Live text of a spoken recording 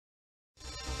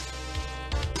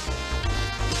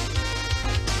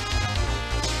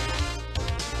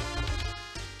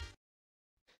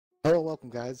Hello, welcome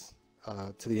guys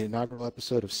to the inaugural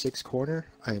episode of Six Corner.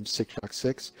 I am Sickshock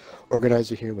 6,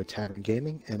 organizer here with Tavern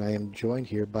Gaming, and I am joined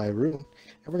here by Rune,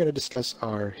 and we're going to discuss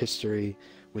our history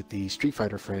with the Street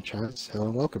Fighter franchise. Hello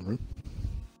and welcome, Rune.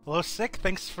 Hello, Sick.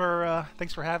 Thanks for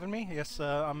having me. Yes,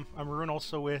 I'm Rune,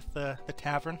 also with the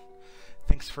Tavern.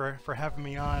 Thanks for having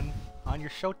me on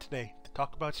your show today to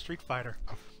talk about Street Fighter.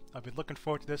 I've been looking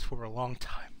forward to this for a long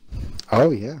time. Oh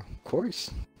yeah, of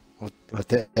course. Well,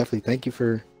 definitely thank you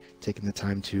for taking the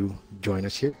time to join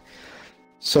us here.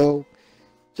 So,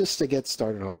 just to get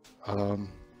started off,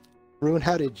 Rune,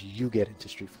 how did you get into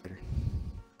Street Fighter?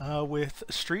 With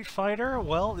Street Fighter,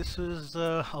 well, this was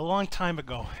a long time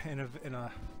ago in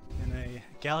a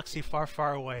galaxy far,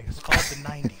 far away. It's called the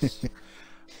 90s,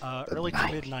 early to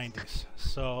mid 90s.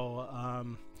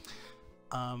 So,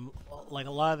 like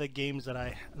a lot of the games that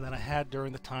I had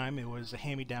during the time, it was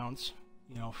hand-me-downs,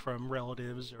 from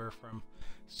relatives or from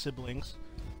siblings.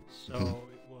 So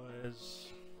it was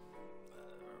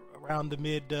around the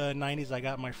mid 90s I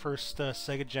got my first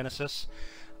Sega Genesis.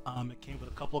 It came with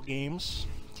a couple games.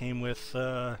 Came with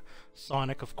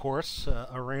Sonic, of course,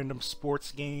 a random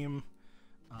sports game,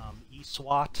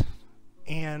 eSWAT,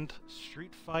 and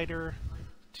Street Fighter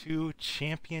 2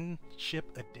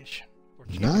 Championship Edition.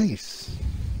 Nice.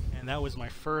 And that was my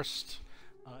first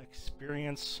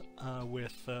experience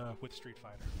with Street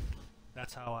Fighter.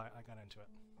 That's how I got into it,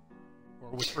 or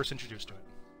was first introduced to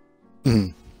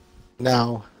it.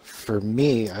 Now, for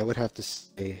me, I would have to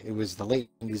say it was the late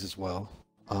 90s as well.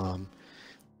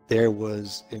 There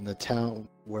was, in the town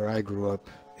where I grew up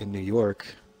in New York,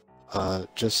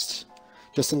 just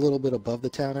a little bit above the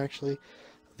town actually,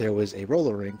 there was a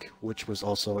roller rink, which was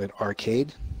also an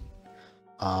arcade.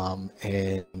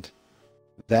 And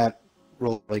that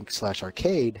roller rink slash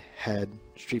arcade had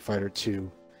Street Fighter 2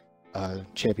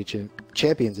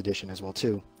 Champions Edition as well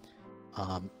too.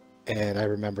 And I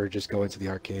remember just going to the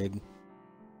arcade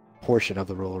portion of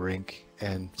the roller rink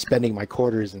and spending my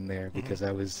quarters in there because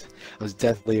I was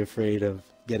deathly afraid of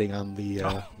getting on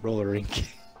the roller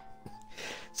rink.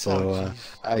 So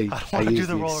I used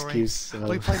the excuse.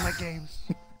 Play my games.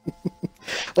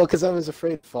 Well, because I was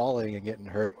afraid of falling and getting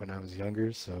hurt when I was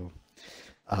younger, so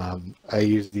I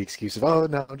used the excuse of, oh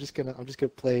no, I'm just gonna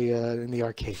play in the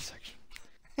arcade section.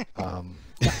 Yeah,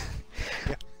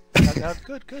 that's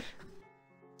good.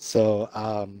 So,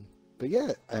 but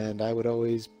yeah, and I would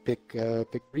always pick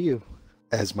Ryu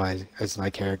as my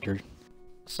character.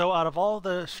 So, out of all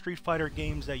the Street Fighter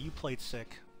games that you played,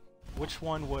 Sick, which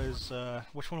one was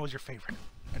your favorite,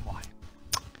 and why?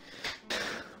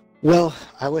 Well,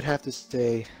 I would have to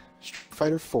say Street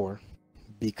Fighter 4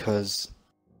 because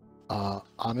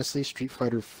honestly, Street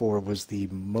Fighter 4 was the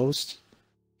most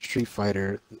Street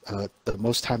Fighter, the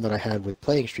most time that I had with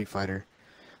playing Street Fighter.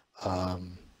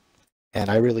 And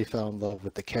I really fell in love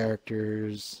with the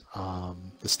characters,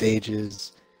 the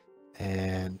stages,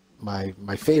 and my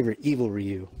favorite Evil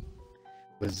Ryu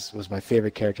was my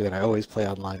favorite character that I always play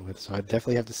online with. So I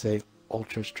definitely have to say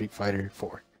Ultra Street Fighter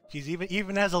 4. He's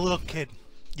even as a little kid,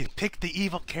 you pick the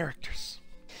evil characters.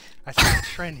 I see a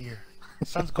trend here.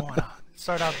 Something's going on.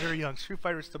 Start out very young. Street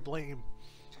Fighter's to blame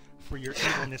for your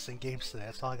evilness in games today.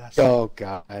 That's all I got to say. Oh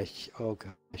gosh,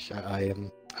 I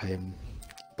am.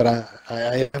 But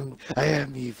I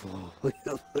am evil.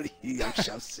 I'm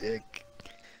so sick.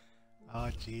 Oh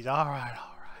jeez. All right.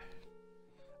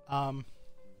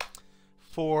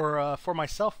 For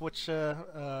myself, which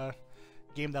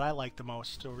game that I like the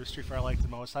most, or Street Fighter I like the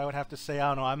most, I would have to say,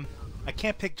 I don't know. I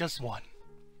can't pick just one.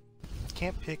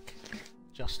 Can't pick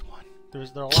just one. There are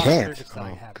a lot of favorites that I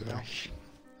have. Gosh.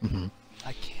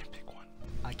 I can't pick one.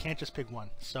 I can't just pick one.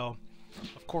 So,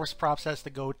 of course, props has to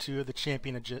go to the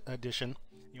Champion Edition.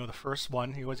 The first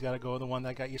one. You always got to go with the one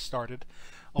that got you started.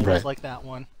 Always like that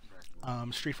one.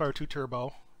 Street Fighter 2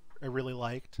 Turbo, I really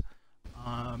liked.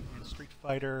 And Street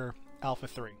Fighter Alpha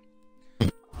 3.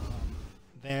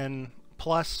 Then,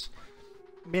 plus,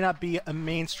 may not be a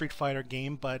main Street Fighter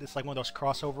game, but it's like one of those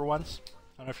crossover ones.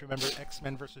 I don't know if you remember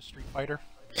X-Men versus Street Fighter.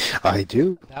 I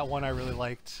do. That one I really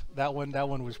liked. That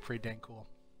one was pretty dang cool.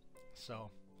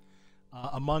 So,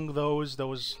 among all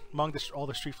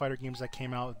the Street Fighter games that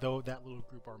came out, though, that little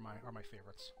group are my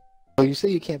favorites. Well, you say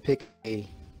you can't pick a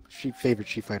favorite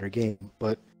Street Fighter game,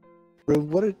 but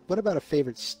what about a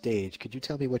favorite stage? Could you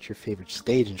tell me what your favorite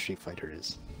stage in Street Fighter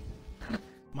is?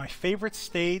 My favorite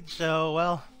stage,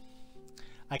 well,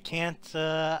 I can't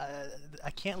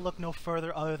look no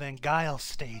further other than Guile's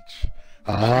stage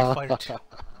from Street Fighter 2.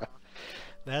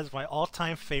 That is my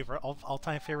all-time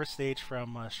favorite stage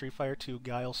from Street Fighter 2,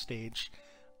 Guile stage.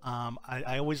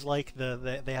 I always like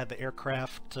they had the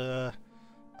aircraft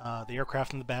The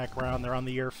aircraft in the background, they're on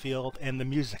the airfield, and the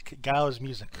music, Gau's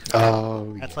music.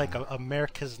 Oh, That's yeah. like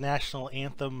America's national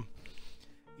anthem.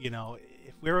 You know,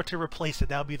 if we were to replace it,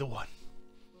 that would be the one.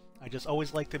 I just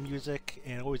always like the music,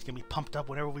 and always get me pumped up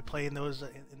whenever we play in those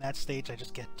in that stage. I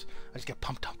just get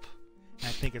pumped up, and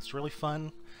I think it's really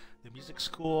fun. The music's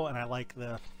cool, and I like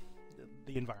the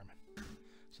environment.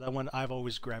 So that one I've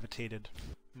always gravitated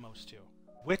most to.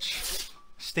 Which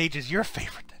stage is your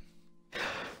favorite then?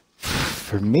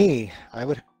 For me, I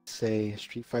would say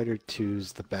Street Fighter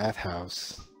II's The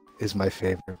Bathhouse is my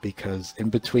favorite because in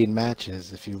between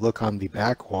matches, if you look on the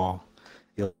back wall,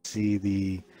 you'll see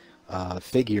the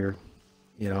figure,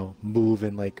 you know, move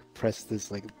and like press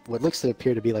this like what looks to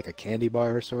appear to be like a candy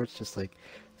bar of sorts, just like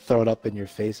throw it up in your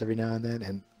face every now and then.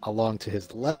 And along to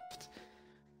his left,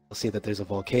 you'll see that there's a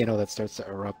volcano that starts to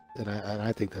erupt, and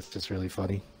I think that's just really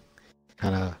funny,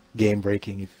 kind of game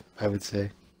breaking, I would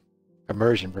say,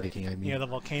 immersion breaking. I mean, Yeah, the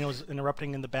volcano's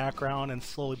erupting in the background and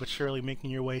slowly but surely making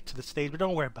your way to the stage. But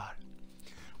don't worry about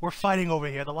it. We're fighting over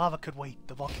here. The lava could wait.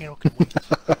 The volcano could wait.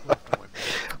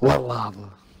 what lava?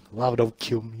 Lava don't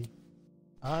kill me.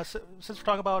 Since we're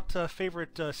talking about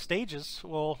favorite stages,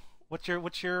 well,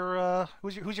 who's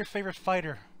your favorite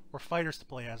fighter or fighters to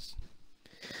play as?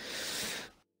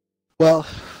 Well,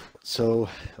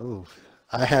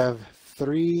 I have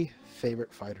 3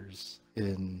 favorite fighters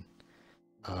in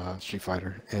Street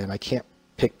Fighter, and I can't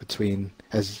pick between,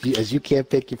 as you can't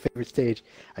pick your favorite stage,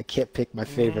 I can't pick my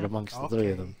favorite amongst the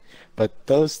 3 of them. But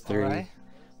those 3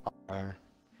 are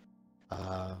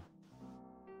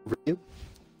Ryu,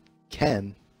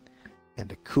 Ken,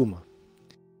 and Akuma.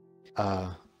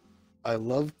 I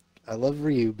love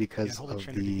Ryu because of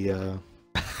the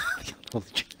Holy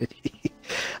Trinity.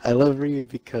 I love Ryu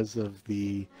because of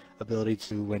the ability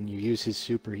to, when you use his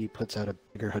super, he puts out a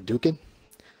bigger Hadouken.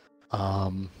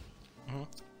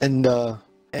 And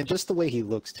just the way he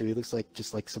looks too. He looks like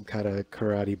just like some kind of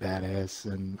karate badass,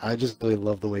 and I just really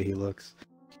love the way he looks.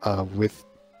 With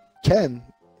Ken,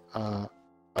 I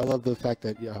love the fact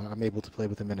that I'm able to play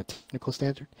with him in a technical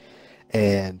standard,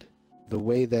 and the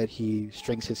way that he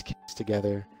strings his kicks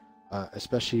together,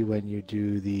 especially when you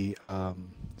do the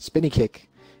spinny kick,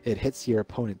 it hits your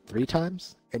opponent 3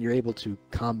 times, and you're able to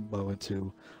combo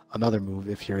into another move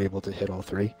if you're able to hit all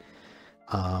 3.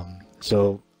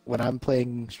 So when I'm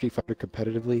playing Street Fighter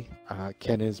competitively,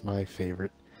 Ken is my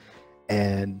favorite.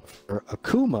 And for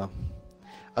Akuma,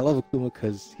 I love Akuma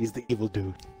because he's the evil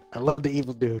dude. I love the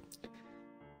evil dude.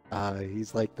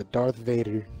 He's like the Darth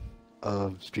Vader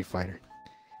of Street Fighter.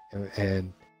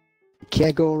 And you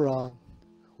can't go wrong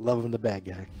loving the bad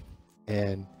guy.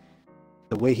 And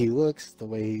the way he looks, the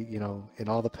way, you know, in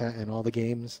all the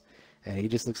games, and he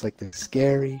just looks like the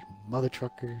scary mother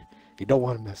trucker. You don't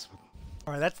want to mess with him.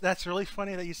 All right, that's really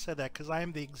funny that you said that, because I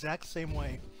am the exact same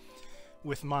way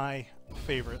with my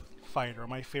favorite fighter,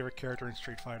 my favorite character in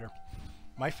Street Fighter.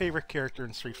 My favorite character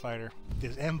in Street Fighter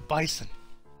is M. Bison.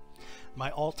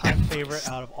 My all-time favorite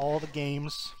out of all the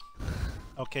games.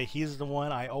 Okay, he's the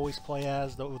one I always play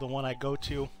as, the one I go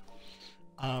to.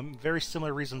 Very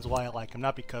similar reasons why I like him,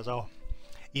 not because, oh,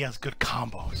 he has good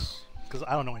combos. Because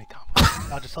I don't know any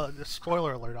combos. I'll just tell you,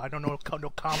 spoiler alert, I don't know no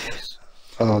combos.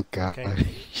 Oh god. Okay,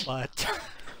 but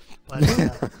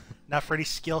not for any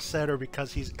skill set or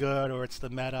because he's good or it's the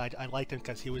meta. I liked him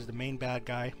because he was the main bad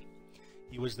guy.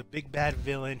 He was the big bad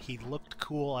villain. He looked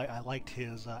cool. I liked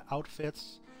his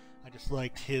outfits. I just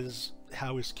liked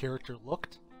how his character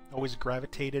looked. Always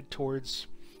gravitated towards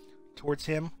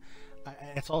him.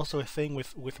 It's also a thing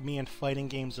with me in fighting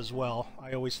games as well.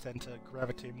 I always tend to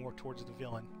gravitate more towards the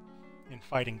villain in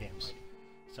fighting games.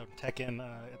 So Tekken,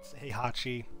 it's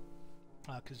Heihachi.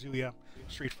 Kazuya,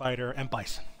 Street Fighter, and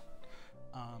Bison.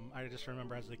 I just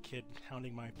remember as a kid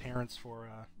hounding my parents for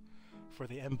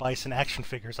the M. Bison action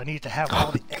figures. I needed to have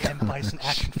all the M. Bison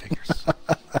action figures.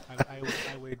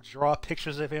 I would draw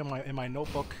pictures of him in my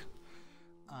notebook.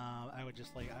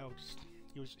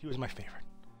 He was my favorite,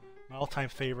 my all-time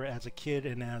favorite as a kid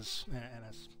and as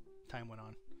time went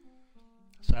on.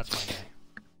 So that's my guy.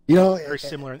 You know, very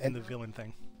similar in the villain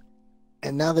thing.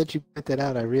 And now that you put that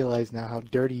out, I realize now how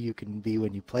dirty you can be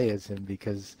when you play as him,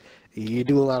 because you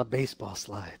do a lot of baseball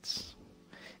slides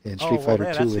in Street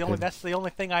Fighter 2. That's the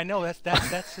only thing I know.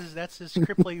 That's his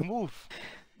crippling move.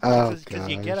 Oh, because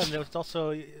you get him. There's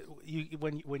also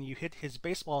when you hit his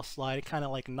baseball slide, it kind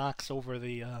of like knocks over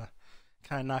the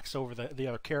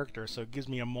other character. So it gives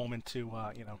me a moment to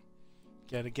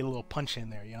get a little punch in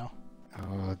there. You know.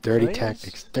 Oh, dirty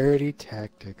tactics. Dirty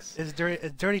tactics. It's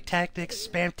dirty tactics,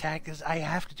 spam tactics. I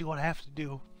have to do what I have to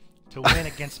do to win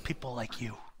against people like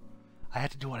you. I have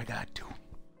to do what I gotta do.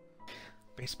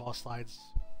 Baseball slides.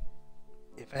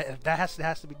 If that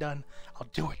has to be done, I'll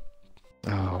do it.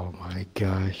 Oh my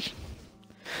gosh.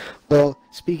 Well,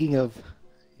 speaking of,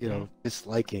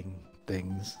 disliking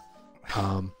things,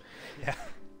 Yeah.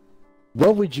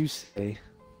 what would you say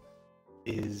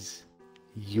is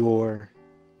your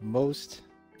most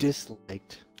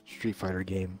disliked Street Fighter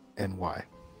game and why?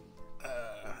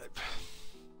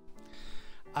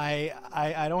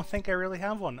 I don't think I really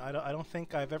have one. I don't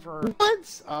think I've ever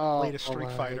What? played a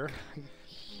Street Fighter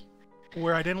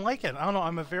where I didn't like it. I don't know.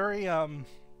 I'm a very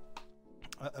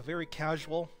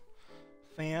casual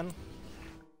fan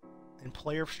and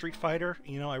player of Street Fighter.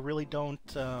 I really don't.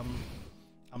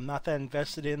 I'm not that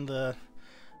invested in the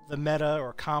meta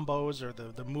or combos or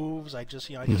the moves. I just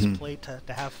play to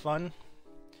have fun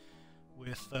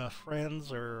with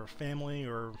friends or family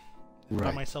or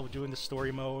by myself doing the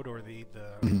story mode or the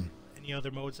any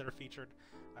other modes that are featured.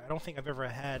 I don't think I've ever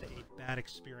had a bad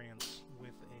experience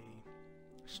with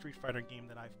a Street Fighter game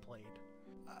that I've played.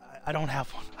 I don't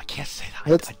have one. I can't say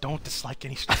that. I don't dislike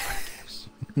any Street Fighter games.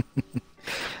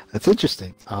 That's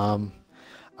interesting.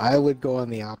 I would go on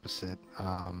the opposite,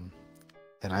 and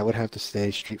I would have to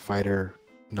say Street Fighter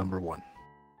 #1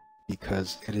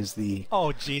 because it is the.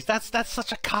 Oh, geez, that's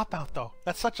such a cop out though.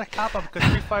 That's such a cop out because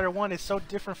Street Fighter 1 is so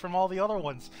different from all the other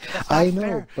ones. That's not I know,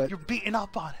 fair. but You're beating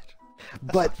up on it.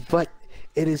 But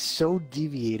it is so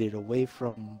deviated away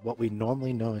from what we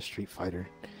normally know as Street Fighter,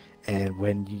 and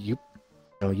when you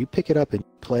pick it up and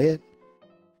play it,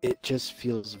 it just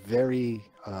feels very.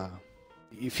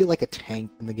 You feel like a tank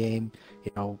in the game.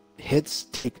 Hits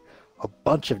take a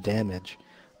bunch of damage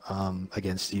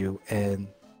against you, and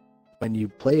when you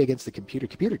play against the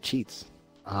computer cheats.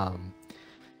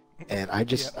 And I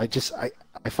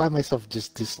find myself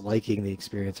just disliking the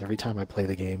experience every time I play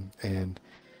the game, and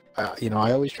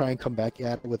I always try and come back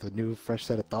at it with a new, fresh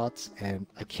set of thoughts, and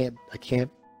I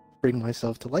can't bring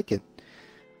myself to like it.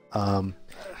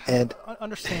 And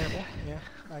understandable, yeah.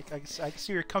 I can see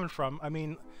where you're coming from. I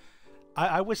mean,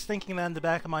 I was thinking that in the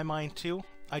back of my mind too.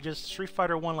 Street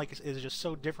Fighter 1 is just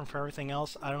so different from everything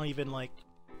else. I don't even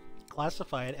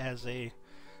classify it as a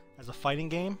fighting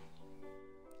game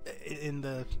in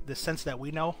the sense that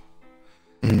we know.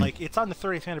 It's on the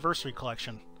 30th anniversary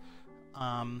collection.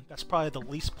 That's probably the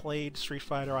least played Street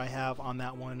Fighter I have on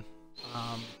that one.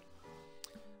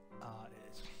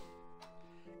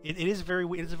 It is a very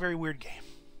weird game.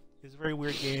 It's a very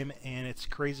weird game, and it's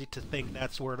crazy to think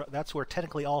that's where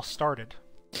technically all started.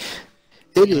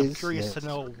 I'm curious to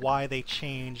know why they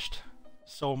changed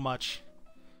so much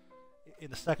in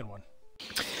the second one.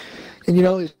 And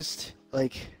it's just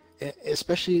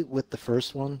especially with the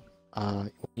first one,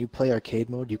 when you play arcade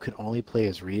mode, you can only play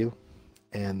as Ryu,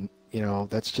 and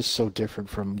that's just so different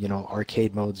from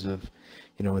arcade modes of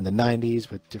in the 90s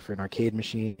with different arcade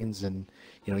machines, and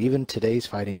even today's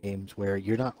fighting games where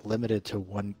you're not limited to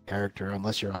one character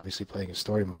unless you're obviously playing a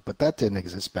story mode, but that didn't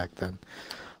exist back then.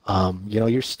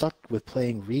 You're stuck with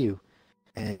playing Ryu,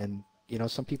 and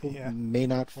some people may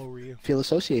not feel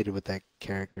associated with that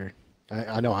character.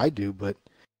 I know I do, but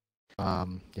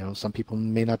some people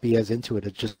may not be as into it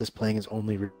as just playing as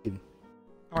only Ryu.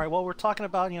 All right, well, we're talking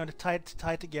about, to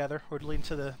tie it together, we're leading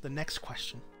to the next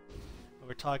question.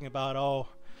 We're talking about,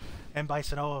 and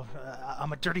Bison,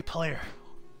 I'm a dirty player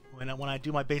when I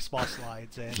do my baseball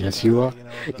slides. And, yes, you are.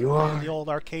 You are. The old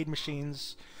arcade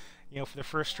machines, for the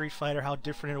first Street Fighter, how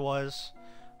different it was.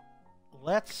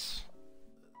 Let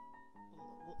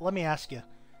me ask you,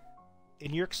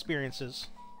 in your experiences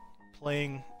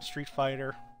playing Street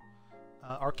Fighter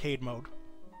arcade mode,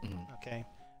 okay,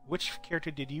 which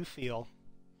character did you feel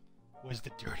was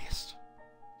the dirtiest,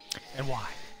 and why?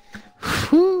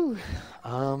 Whew.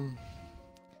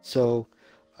 So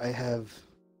I have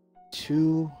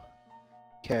two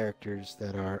characters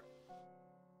that are,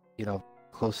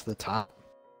 close to the top.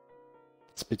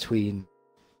 It's between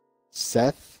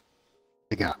Seth,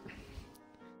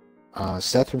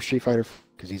 Seth from Street Fighter,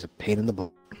 because he's a pain in the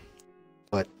butt.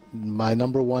 But my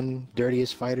 #1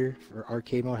 dirtiest fighter for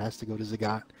arcade mode has to go to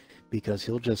Zagat, because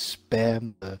he'll just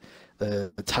spam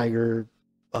the tiger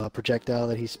projectile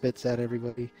that he spits at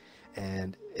everybody,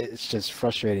 and it's just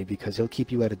frustrating because he'll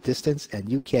keep you at a distance and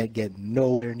you can't get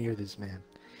nowhere near this man.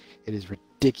 It is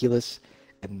ridiculous,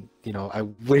 and I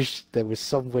wish there was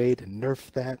some way to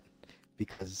nerf that,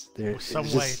 because there's some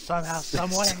way.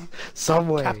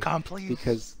 Capcom, please.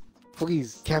 Because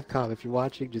please, Capcom, if you're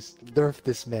watching, just nerf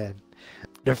this man.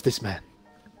 Nerf this man.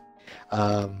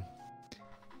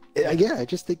 Yeah, I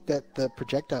just think that the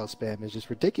projectile spam is just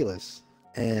ridiculous.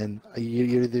 And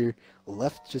you're either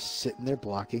left just sitting there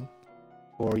blocking,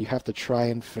 or you have to try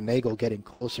and finagle getting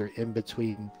closer in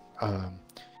between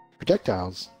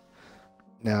projectiles.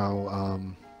 Now,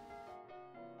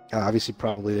 obviously,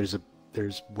 probably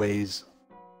there's ways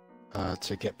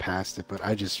to get past it, but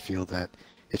I just feel that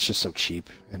it's just so cheap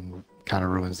and kind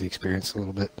of ruins the experience a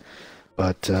little bit.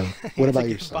 But what about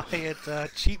yourself? Buy it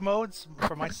cheat modes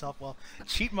for myself. Well,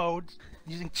 cheat modes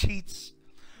using cheats,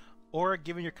 or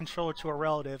giving your controller to a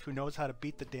relative who knows how to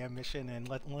beat the damn mission and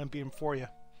let them beat them for you.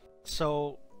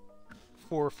 So,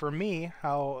 for me,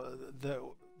 how the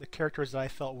characters that I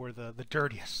felt were the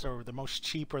dirtiest or the most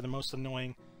cheap or the most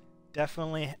annoying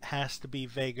definitely has to be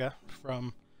Vega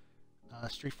from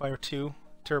Street Fighter 2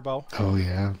 Turbo. Oh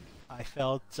yeah. I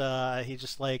felt he's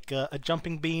just like a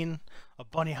jumping bean, a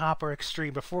bunny hopper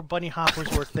extreme. Before bunny hoppers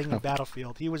were a thing in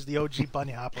Battlefield, he was the OG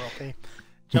bunny hopper, okay?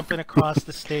 Jumping across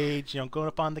the stage, going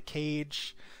up on the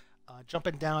cage,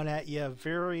 jumping down at you.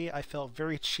 I felt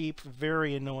very cheap,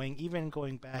 very annoying, even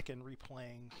going back and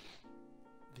replaying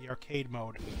the arcade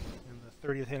mode in the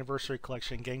 30th anniversary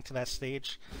collection, getting to that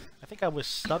stage. I think I was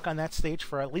stuck on that stage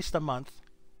for at least a month.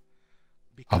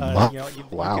 Because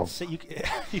Wow.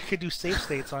 you could do save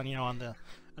states on the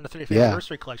 30th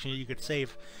anniversary collection. You could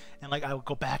save, and like I would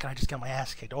go back and I just get my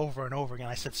ass kicked over and over again.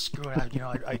 I said screw it,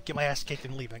 I'd get my ass kicked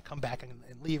and leave, and come back and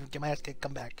leave and get my ass kicked,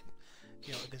 come back.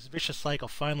 This vicious cycle.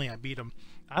 Finally, I beat him.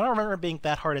 I don't remember being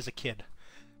that hard as a kid.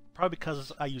 Probably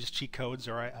because I used cheat codes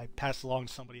or I passed along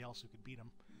to somebody else who could beat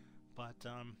him. But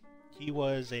he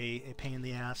was a pain in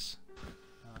the ass.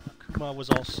 Akuma was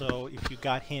also, if you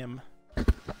got him. I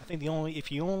think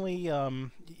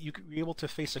you could be able to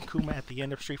face Akuma at the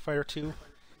end of Street Fighter 2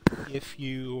 if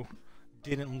you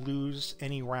didn't lose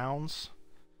any rounds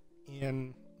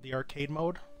in the arcade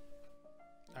mode.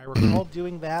 I recall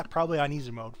doing that probably on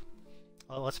easy mode.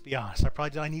 Well, let's be honest, I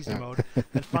probably did on easy mode,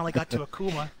 and finally got to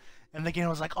Akuma, and the game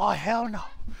was like, oh hell no,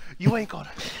 you ain't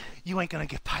gonna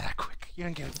get by that quick. You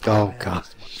ain't gonna get by that God.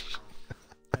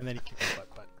 And then he kicked your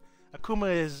butt.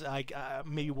 Akuma is,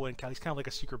 maybe you wouldn't count, he's kind of like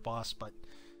a secret boss, but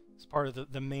it's part of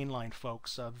the mainline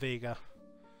folks, Vega,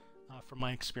 from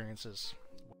my experiences.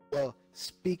 Well,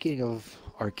 speaking of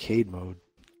arcade mode,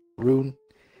 Rune,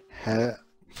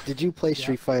 did you play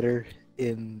Street Fighter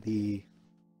in the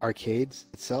arcades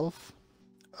itself?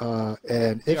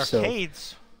 And if so,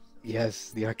 arcades?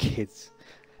 Yes, the arcades.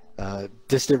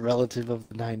 Distant relative of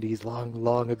the 90s, long,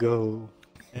 long ago.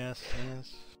 Yes,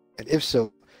 yes. And if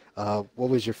so, what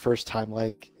was your first time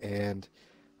like, and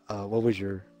what was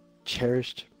your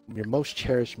most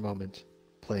cherished moment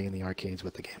playing in the arcades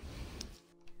with the game?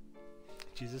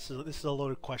 Jeez, this is a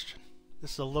loaded question.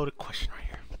 This is a loaded question right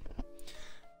here.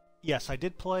 Yes, I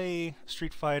did play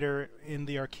Street Fighter in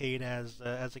the arcade as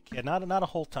a kid. Not a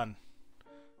whole ton.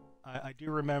 I do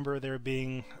remember there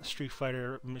being Street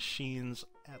Fighter machines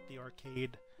at the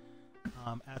arcade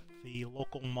at the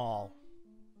local mall.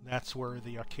 That's where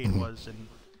the arcade was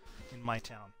in my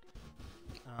town.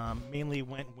 Mainly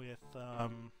went with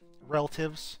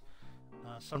relatives,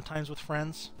 sometimes with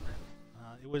friends.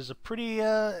 It was a pretty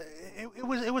it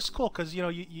was cool because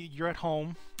you're at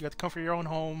home, you got the comfort of your own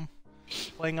home,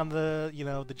 playing on the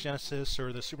the Genesis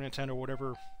or the Super Nintendo or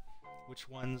whatever, which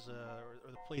ones or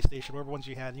the PlayStation, whatever ones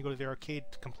you had. And you go to the arcade,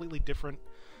 completely different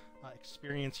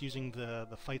experience using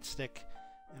the fight stick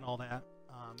and all that.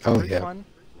 Very fun.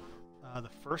 The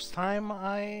first time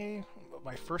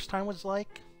my first time was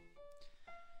like,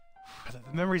 the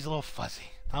memory's a little fuzzy.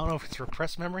 I don't know if it's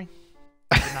repressed memory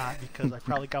or not, because I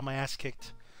probably got my ass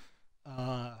kicked,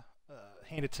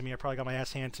 handed to me. I probably got my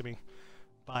ass handed to me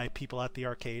by people at the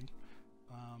arcade.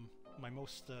 My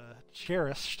most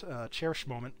cherished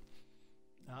moment,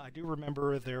 I do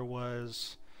remember there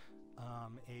was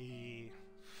a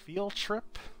field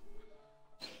trip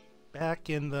back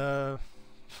in the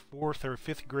 4th or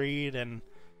 5th grade, and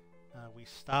we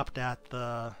stopped at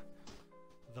the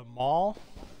mall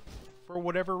for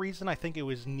whatever reason. I think it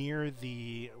was near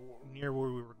where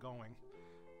we were going.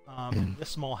 And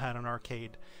this mall had an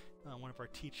arcade. One of our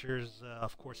teachers,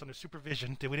 of course, under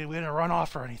supervision, we didn't run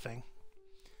off or anything.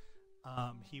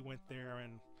 He went there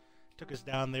and took us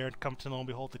down there, and come to know and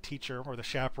behold, the teacher, or the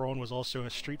chaperone, was also a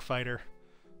Street Fighter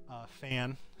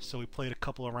fan. So we played a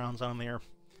couple of rounds on there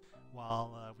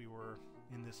while we were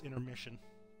in this intermission,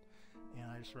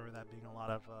 and I just remember that being a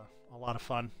lot of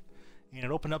fun, and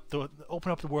it opened up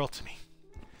the world to me.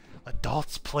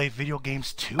 Adults play video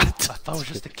games too? I thought it was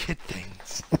just a kid thing.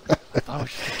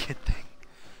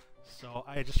 So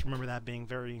I just remember that being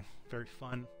very, very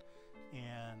fun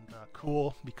and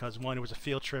cool, because one, it was a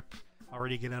field trip.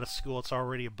 Already getting out of school, it's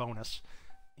already a bonus,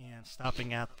 and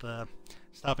stopping at the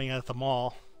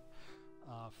mall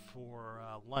for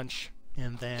lunch,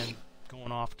 and then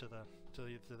going off to the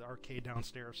arcade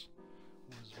downstairs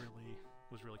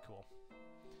was really cool.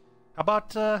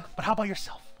 But how about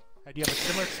yourself? Do you have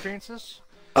similar experiences?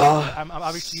 Uh, I'm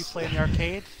obviously you play in the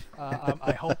arcade.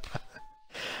 I hope.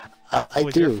 I What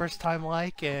was do. your first time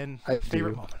like and I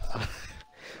favorite do. moments?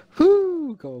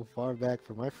 Whoo! Go far back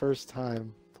for my first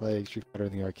time playing Street Fighter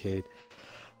in the arcade.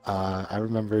 I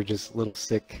remember just little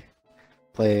sick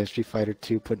playing Street Fighter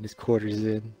 2, putting his quarters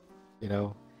in, you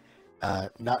know,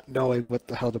 not knowing what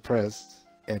the hell to press,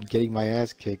 and getting my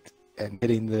ass kicked, and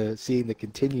seeing the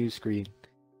continue screen,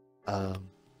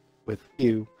 with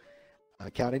you,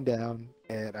 counting down,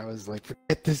 and I was like,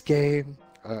 forget this game.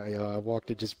 I walked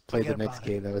and just played the next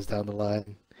game that was down the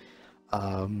line.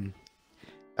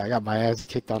 I got my ass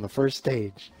kicked on the first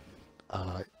stage.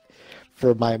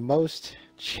 For my most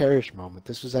cherished moment,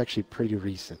 this was actually pretty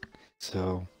recent.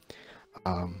 So,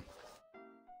 about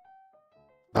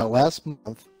last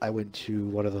month, I went to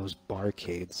one of those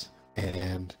barcades,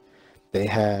 and they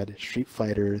had Street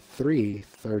Fighter 3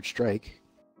 Third Strike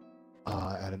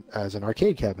as an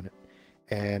arcade cabinet.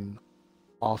 And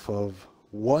off of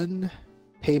one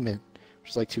payment,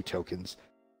 which is like 2 tokens,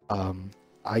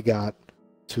 I got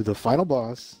to the final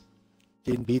boss.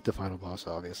 Didn't beat the final boss,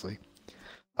 obviously,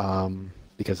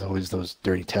 because always those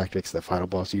dirty tactics that final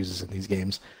boss uses in these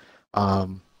games.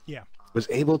 Yeah. Was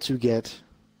able to get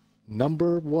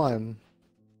number 1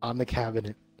 on the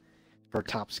cabinet for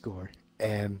top score,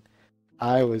 and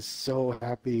I was so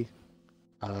happy.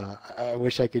 I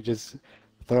wish I could just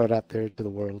throw it out there to the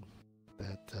world.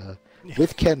 That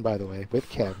with Ken, by the way, with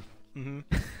Ken.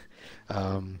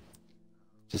 Mm-hmm.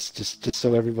 Just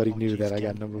so everybody knew that I Ken,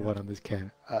 got number 1 on this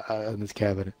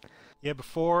cabinet. Yeah,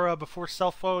 before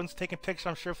cell phones taking pictures,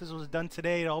 I'm sure if this was done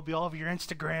today, it'll be all over your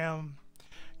Instagram,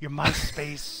 your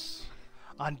MySpace,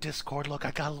 on Discord. Look,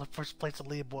 I got first place on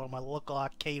the leaderboard on my local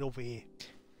arcade over here.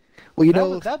 Well, you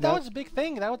know that was a big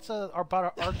thing. That was about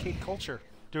our arcade culture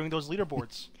during those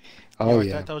leaderboards. Oh,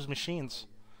 yeah, yeah. those machines.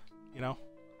 You know,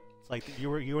 it's like you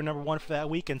were number 1 for that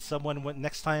week, and someone went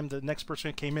next time. The next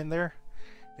person came in there,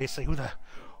 they say, "Who the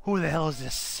hell is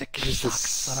this Sickshock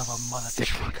son of a mother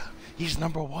trucker? He's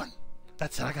number 1.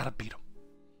 That's it. I gotta beat him."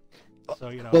 So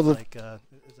you know, well, it's like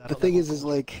the thing is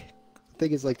like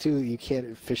too, you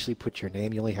can't officially put your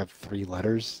name. You only have 3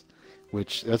 letters,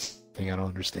 which that's the thing I don't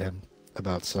understand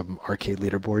about some arcade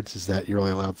leaderboards, is that you're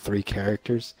only allowed 3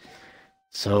 characters.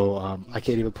 So I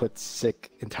can't even put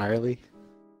Sick entirely.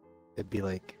 It'd be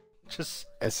like just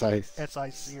SIC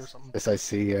or something.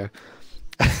 SIC, yeah.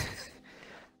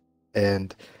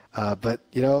 And but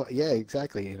you know, yeah,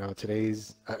 exactly. You know,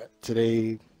 today's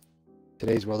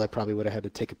world, I probably would have had to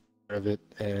take a picture of it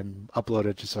and upload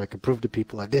it just so I could prove to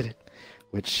people I did it.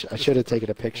 Which I should have taken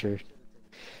a picture.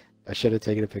 I should have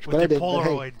taken a picture, With but I didn't.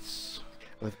 Polaroids.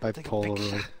 With my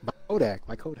Polaroid,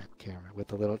 my Kodak camera with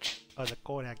the little. Oh, the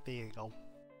Kodak. There you go.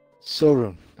 So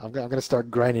Rune, I'm gonna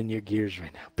start grinding your gears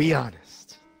right now. Be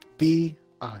honest. Be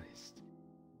honest.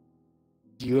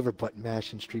 Do you ever button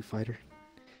mash in Street Fighter?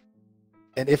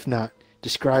 And if not,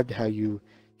 describe how you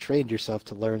trained yourself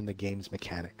to learn the game's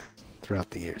mechanics throughout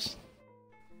the years.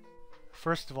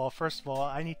 First of all,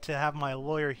 I need to have my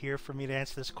lawyer here for me to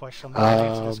answer this question. I'm not going to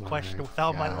answer this question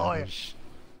without my lawyer.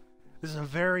 This is a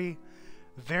very,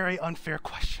 very unfair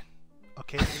question.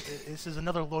 Okay, this is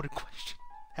another loaded question.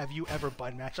 Have you ever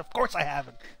button mashed? Of course I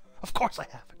haven't. Of course I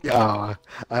haven't. Yeah,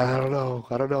 I don't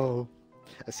know.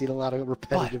 I've seen a lot of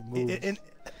repetitive moves.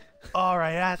 All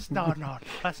right, that's no,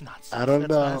 that's nonsense. I don't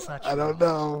know. That's not true. I don't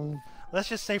know. Let's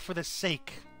just say, for the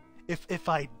sake, if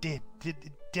I did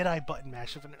I button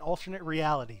mash? If in an alternate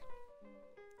reality,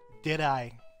 did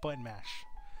I button mash?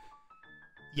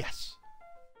 Yes.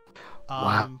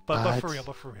 Wow. But for real.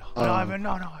 No, I mean,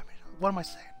 what am I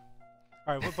saying?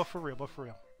 All right, but for real.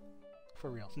 For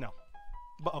real, no.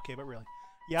 But okay, but really,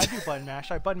 yeah, I do button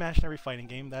mash. I button mash in every fighting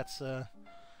game. That's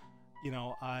you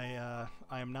know, I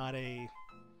am not a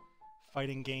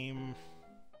fighting game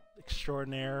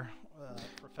extraordinaire,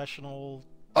 professional,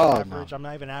 average. No. I'm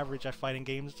not even average at fighting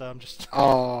games. I'm just.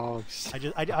 Oh.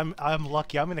 I'm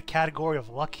lucky. I'm in a category of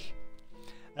lucky.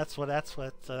 That's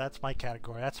my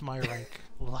category. That's my rank.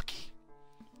 Lucky.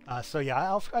 So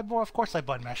yeah, of course I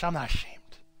button mash. I'm not ashamed.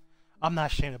 I'm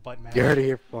not ashamed of button mash. You heard it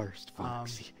here first,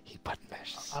 folks. He button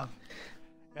mashes.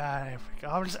 There we go.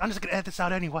 I'm just gonna edit this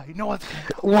out anyway. No one's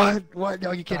What?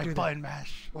 No, you can't do that. Button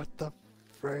mash. What the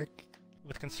frick?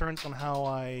 With concerns on how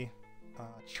I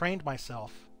trained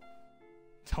myself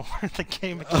to learn the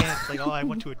game mechanics. Like, I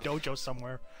went to a dojo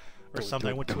somewhere or something.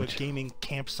 I went to a gaming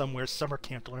camp somewhere, summer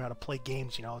camp, to learn how to play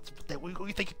games. You know,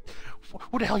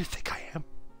 who the hell you think I am?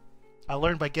 I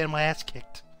learned by getting my ass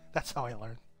kicked. That's how I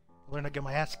learned. I learned to get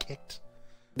my ass kicked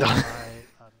by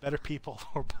better people,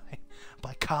 or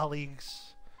by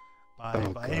colleagues,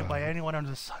 by anyone under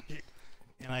the sun.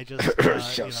 And I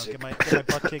just get my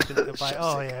butt kicked by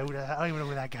I don't even know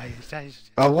who that guy is.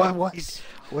 What?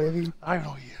 I don't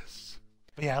know who he is.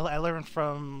 But yeah, I learned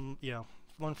from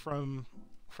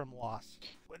from loss.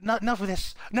 Enough of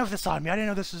this on me. I didn't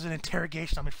know this was an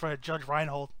interrogation. I'm in front of Judge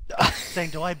Reinhold saying,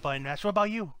 "Do I button mash?" What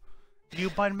about you? Do you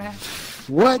button mash?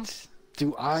 What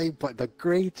do I? But the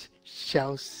great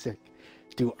Xiao Sick.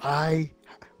 Do I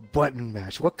button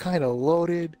mash? What kind of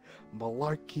loaded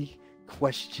malarkey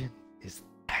question is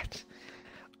that?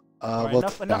 Right, well,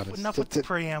 enough with the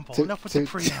preamble. Enough with the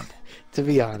preamble. To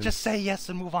be honest, just say yes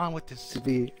and move on with this.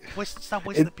 Stop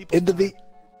wasting the people's time.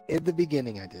 In the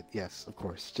beginning, I did. Yes, of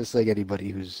course. Just like anybody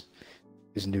who's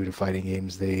new to fighting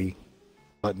games, they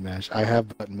button mash. I have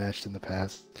button mashed in the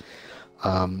past,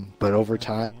 but over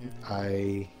time,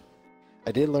 I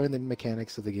did learn the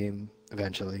mechanics of the game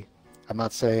eventually. I'm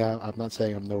not saying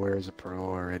I'm nowhere as a pro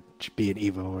or be an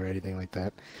Evo or anything like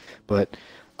that, but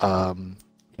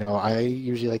I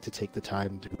usually like to take the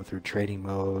time to go through training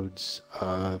modes.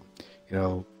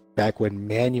 Back when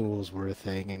manuals were a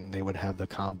thing and they would have the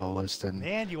combo list and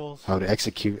manuals, how to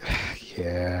execute.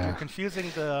 Yeah. You're confusing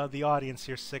the audience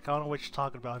here, Sick. I don't know what you're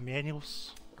talking about.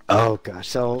 Manuals? Oh gosh.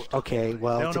 So okay,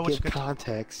 well, to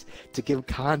give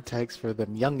context for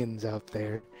them youngins out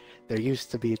there, there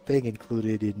used to be a thing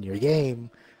included in your game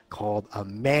called a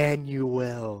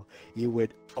manual. You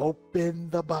would open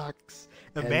the box.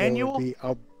 The manual? There would be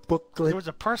a booklet. There was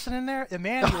a person in there? A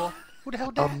manual? Who the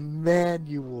hell did that? A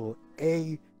manual.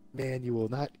 A manual,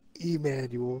 not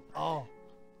Emmanuel. Oh.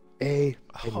 A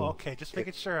manual. Oh, okay. Just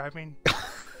making sure. I mean,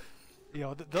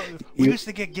 we used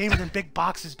to get games in big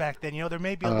boxes back then. There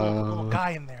may be a little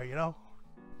guy in there,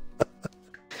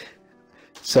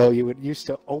 So you used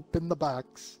to open the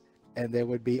box, and there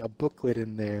would be a booklet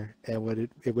in there, and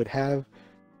it would have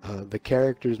the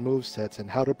characters' movesets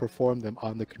and how to perform them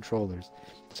on the controllers.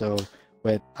 So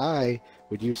when I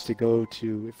would used to go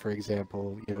to, for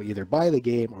example, either buy the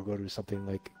game or go to something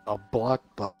like a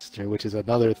Blockbuster, which is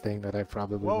another thing that I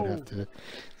probably would have to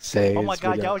say. Oh my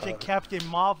God, that was in Captain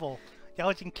Marvel. That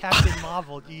was in Captain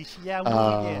Marvel. You see that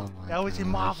movie? That was a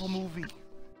Marvel movie.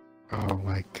 Oh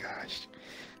my gosh.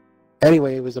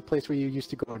 Anyway, it was a place where you used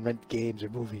to go and rent games or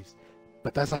movies,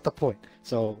 but that's not the point.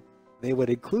 So they would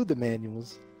include the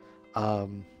manuals,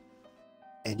 and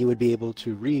you would be able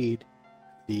to read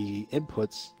the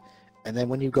inputs, and then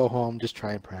when you go home, just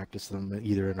try and practice them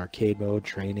either in arcade mode,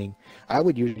 training. I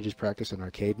would usually just practice in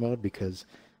arcade mode because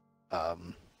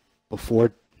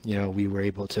before we were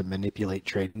able to manipulate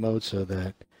training mode so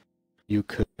that you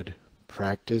could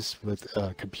practice with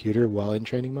a computer while in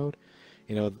training mode.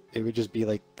 It would just be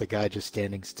like the guy just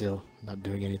standing still, not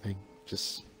doing anything,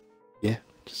 just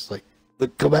like,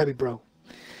 look, come at me, bro.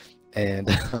 And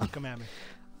come at me.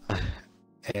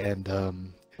 And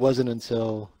it wasn't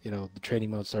until the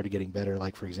training mode started getting better,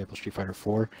 like for example Street Fighter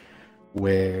 4,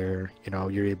 where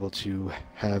you're able to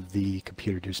have the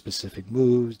computer do specific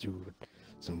moves, do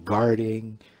some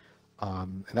guarding,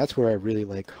 and that's where I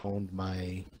really honed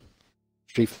my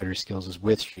Street Fighter skills, is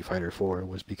with Street Fighter 4,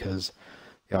 was because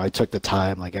I took the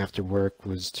time after work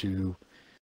was to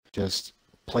just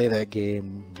play that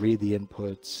game, read the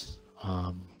inputs,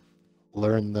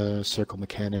 learn the circle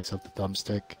mechanics of the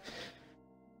thumbstick,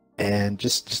 and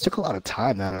just took a lot of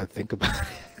time now that I think about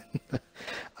it.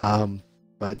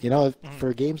 But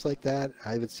for games like that,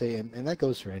 I would say, and that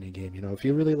goes for any game, if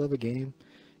you really love a game,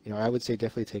 I would say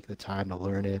definitely take the time to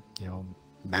learn it,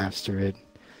 master it,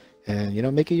 and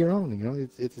make it your own.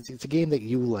 It's a game that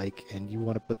you like, and you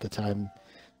want to put the time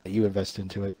that you invest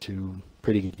into it to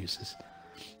pretty good uses.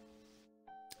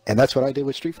 And that's what I did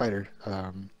with Street Fighter.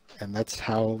 And that's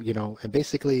how, and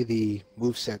basically the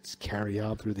movesets carry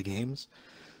on through the games.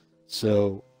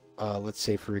 So let's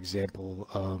say, for example,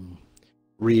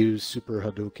 Ryu's Super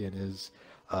Hadouken is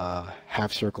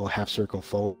half circle,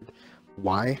 forward,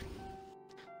 Y.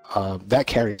 That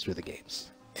carries through the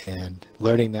games. And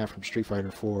learning that from Street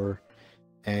Fighter 4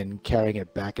 and carrying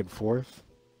it back and forth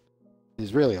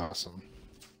is really awesome.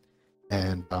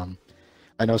 And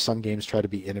I know some games try to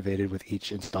be innovative with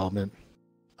each installment.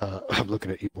 I'm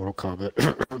looking at Mortal Kombat.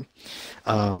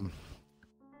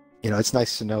 It's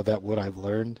nice to know that what I've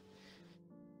learned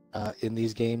in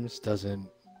these games doesn't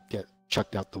get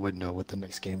chucked out the window with the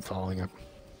next game following up.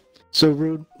 So,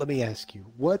 Rune, let me ask you,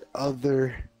 what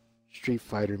other Street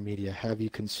Fighter media have you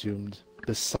consumed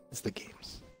besides the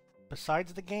games?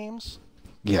 Besides the games?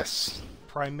 Yes.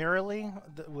 Primarily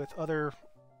with other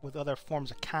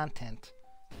forms of content.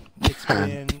 It's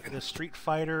been the Street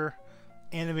Fighter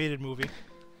animated movie.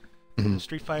 Mhm.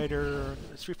 Street Fighter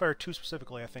 2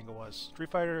 specifically, I think it was.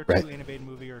 Street Fighter 2 Right. animated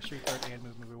movie or Street Fighter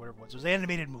animated movie, whatever it was. It was an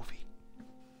animated movie.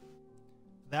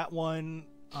 That one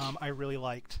I really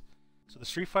liked. So the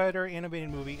Street Fighter animated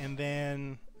movie, and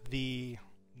then the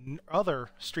other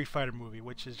Street Fighter movie,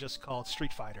 which is just called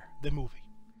Street Fighter, the movie.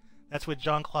 That's with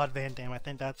Jean-Claude Van Damme. I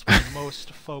think that's what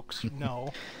most folks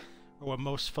know, or what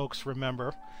most folks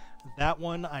remember. That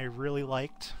one I really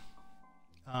liked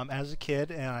as a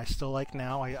kid, and I still like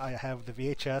now. I have the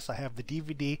VHS, I have the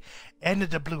DVD, and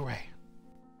the Blu-ray.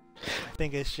 I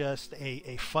think it's just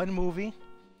a fun movie.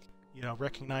 You know,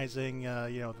 recognizing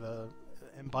the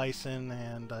M. Bison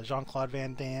and Jean-Claude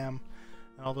Van Damme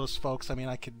and all those folks. I mean,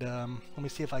 I could let me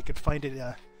see if I could find it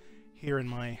here in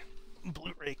my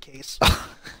Blu-ray case.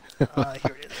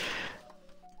 Here it is.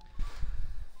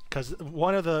 Because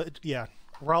one of the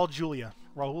Raul Julia,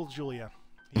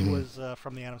 he was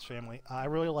from the Addams Family. I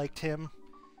really liked him.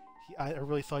 I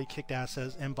really thought he kicked ass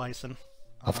as M. Bison.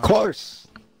 Of course.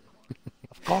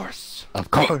 Of course. Of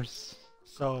course.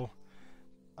 So.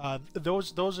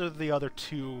 Those are the other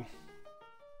two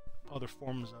other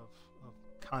forms of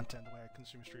content the way I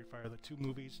consume Street Fighter. The two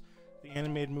movies, the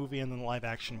animated movie and then the live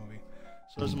action movie.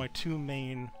 So those are my two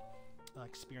main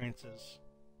experiences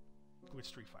with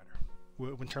Street Fighter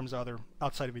in terms of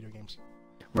outside of video games.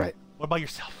 Right. What about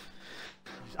yourself?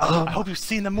 I hope you've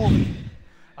seen the movie.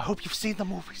 I hope you've seen the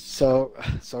movies. So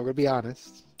I'm gonna be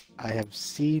honest. I have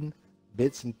seen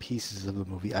bits and pieces of the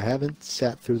movie. I haven't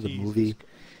sat through the movie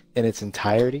in its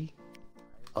entirety,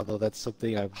 although that's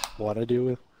something I want to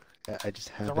do. I just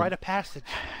haven't. The rite of passage.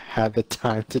 Had the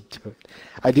time to do it.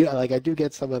 I do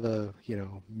get some of the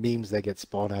memes that get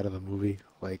spawned out of the movie,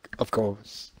 like of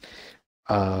course.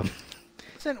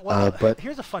 Listen, well, but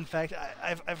here's a fun fact.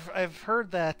 I've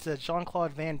heard that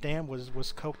Jean-Claude Van Damme was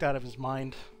coked out of his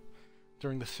mind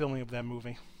during the filming of that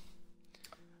movie.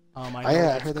 I know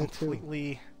I heard that too.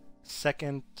 Completely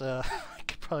second. I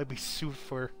could probably be sued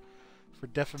for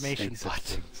defamation,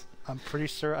 but I'm pretty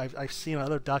sure I've seen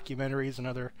other documentaries and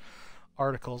other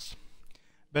articles.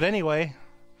 But anyway,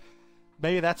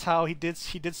 maybe that's how he did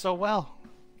so well.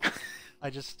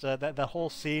 I just that whole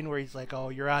scene where he's like, "Oh,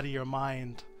 you're out of your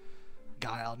mind,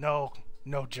 Guile. No,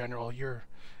 General,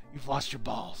 you've lost your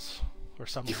balls," or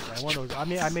something like that. One of those. I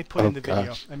mean, I may put in the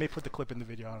video. I may put the clip in the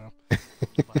video. I don't know.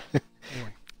 But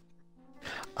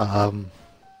anyway.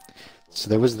 So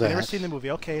there was that. I've never seen the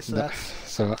movie. Okay, so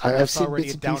I've seen already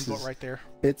bits a and down pieces. vote right there.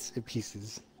 Bits and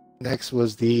pieces. Next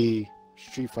was the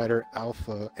Street Fighter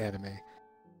Alpha anime,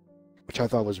 which I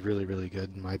thought was really, really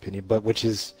good in my opinion, but which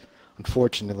is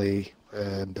unfortunately,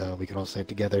 and we can all say it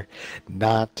together,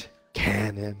 not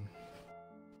canon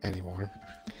anymore.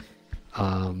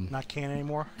 Not canon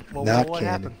anymore? Well, not what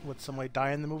canon. happened? Would somebody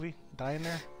die in the movie? Die in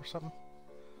there or something?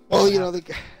 Well, they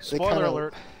Spoiler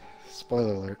alert.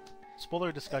 Spoiler alert.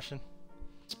 Spoiler discussion.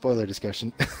 Spoiler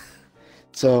discussion.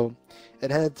 So,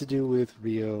 it had to do with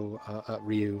Ryu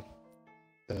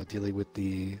dealing with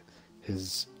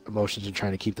his emotions and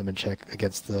trying to keep them in check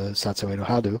against the Satsui no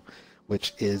Hado,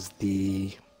 which is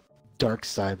the dark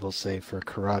side, we'll say, for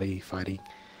karate fighting,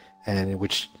 and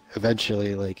which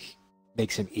eventually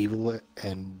makes him evil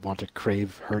and want to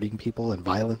crave hurting people and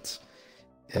violence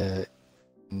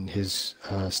in his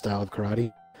style of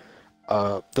karate.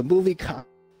 The movie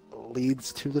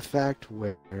leads to the fact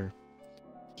where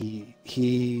he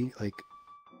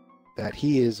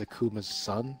is Akuma's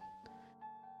son,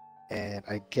 and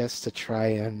I guess to try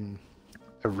and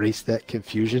erase that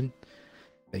confusion,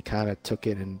 they kind of took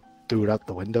it and threw it out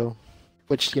the window,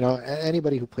 which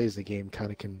anybody who plays the game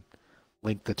kind of can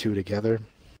link the two together.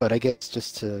 But I guess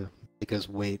just to make us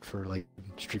wait for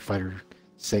Street Fighter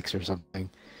 6 or something,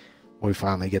 when we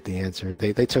finally get the answer,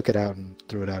 they took it out and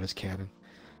threw it out as canon.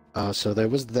 So there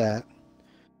was that.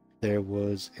 There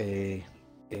was a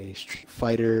Street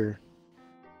Fighter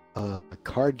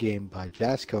card game by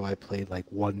Jasco I played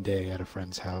one day at a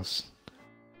friend's house,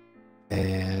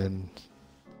 and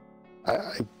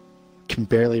I can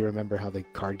barely remember how the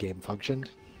card game functioned.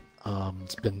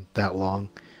 It's been that long,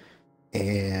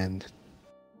 and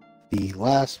the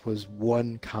last was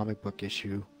one comic book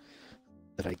issue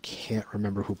that I can't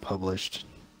remember who published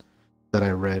that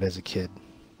I read as a kid.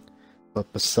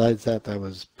 But besides that, that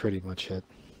was pretty much it.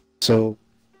 So,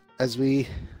 as we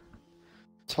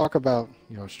talk about,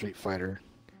 Street Fighter,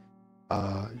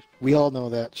 we all know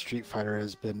that Street Fighter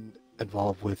has been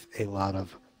involved with a lot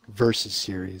of versus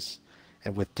series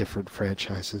and with different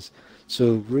franchises.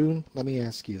 So, Rune, let me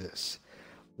ask you this.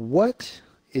 What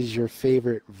is your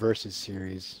favorite versus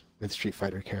series with Street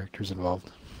Fighter characters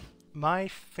involved? My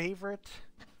favorite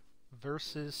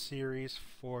versus series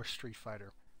for Street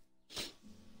Fighter.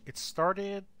 It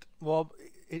started well,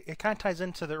 it kind of ties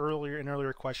into the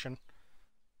earlier question,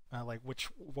 like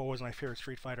what was my favorite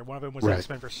Street Fighter? One of them was Right.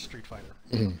 X-Men versus Street Fighter.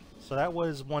 Mhm. So that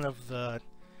was one of the.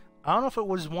 I don't know if it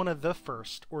was one of the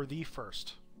first or the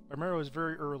first. I remember it was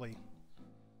very early.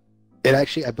 It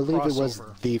actually, I believe it was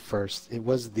Crossover. the first. It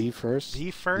was the first. The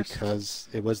first? Because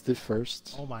it was the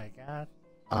first. Oh my god.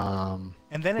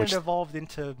 And then it evolved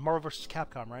into Marvel vs.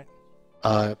 Capcom, right?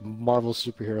 Marvel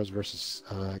Superheroes versus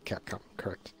Capcom,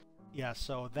 correct. Yeah,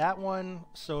 so that one,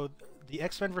 so the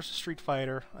X-Men versus Street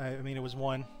Fighter, I mean, it was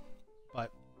one,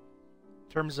 but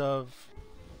in terms of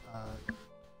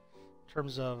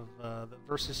the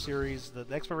versus series, the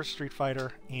X-Men versus Street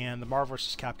Fighter and the Marvel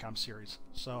vs. Capcom series.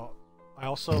 So I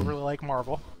also really like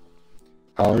Marvel.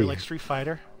 I really like Street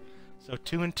Fighter. So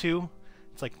 2 and 2,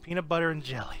 it's like peanut butter and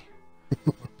jelly,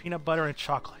 or peanut butter and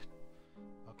chocolate.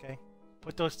 Okay,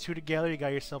 put those two together, you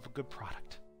got yourself a good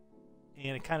product.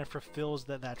 And it kind of fulfills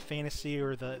that fantasy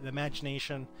or the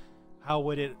imagination. How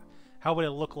would it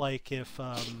look like if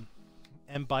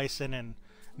M. Bison and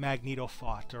Magneto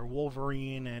fought, or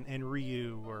Wolverine and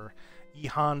Ryu, or E.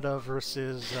 Honda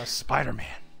versus Spider-Man?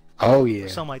 Oh yeah. Or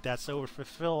something like that. So it would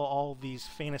fulfill all these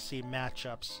fantasy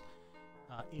matchups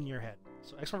in your head.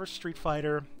 So X-Men vs. Street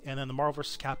Fighter, and then the Marvel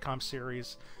vs. Capcom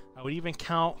series. I'd even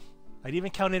count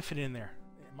Infinite in there.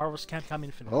 Marvel vs. Capcom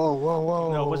Infinite. Oh, whoa.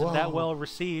 Even though it wasn't that well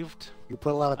received. You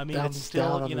put a lot of I mean, thumbs it's still,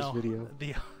 down on you know, this video.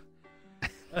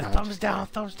 thumbs down.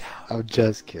 I'm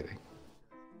just kidding.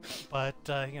 But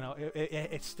you know,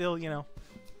 it's still, you know,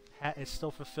 it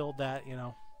still fulfilled that, you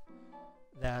know,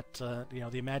 you know,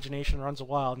 the imagination runs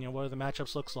wild. You know, what the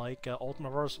matchups looks like.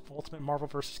 Ultimate Marvel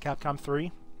vs. Capcom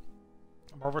 3.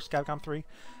 Marvel vs. Capcom 3.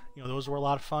 You know, those were a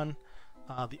lot of fun.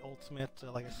 The ultimate,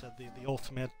 like I said, the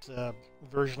ultimate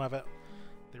version of it.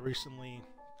 They recently,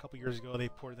 a couple years ago, they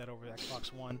ported that over to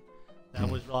Xbox One. That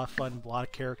was a lot of fun, a lot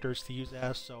of characters to use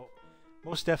as. So,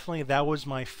 most definitely, that was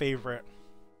my favorite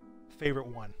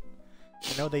one.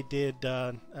 I know they did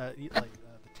the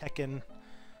Tekken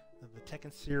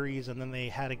series, and then they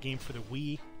had a game for the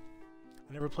Wii.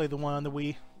 I never played the one on the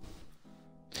Wii,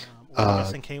 or the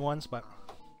SNK ones, but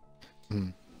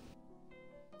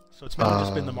so it's mainly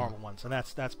just been the Marvel ones, and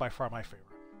that's by far my favorite.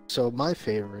 So my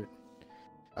favorite,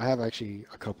 I have actually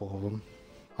a couple of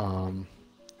them.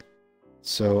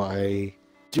 So I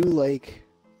do like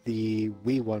the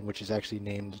Wii one, which is actually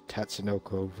named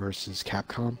Tatsunoko versus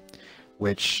Capcom,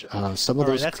 which some of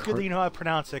those. That's good that you know how to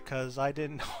pronounce it, because I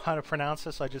didn't know how to pronounce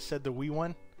it, so I just said the Wii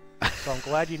one. So I'm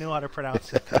glad you knew how to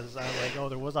pronounce it, because I was like, oh,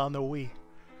 there was on the Wii.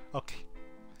 Okay,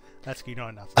 that's good. You know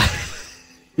how to pronounce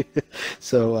it.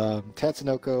 So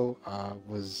Tatsunoko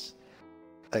was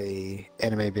a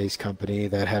anime-based company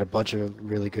that had a bunch of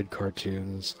really good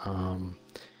cartoons.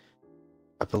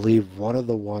 I believe one of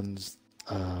the ones,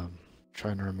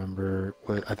 trying to remember,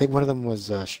 I think one of them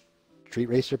was Street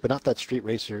Racer, but not that Street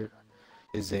Racer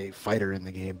is a fighter in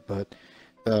the game, but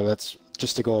that's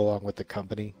just to go along with the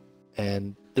company.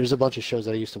 And there's a bunch of shows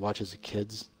that I used to watch as a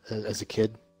kid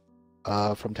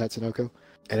from Tatsunoko,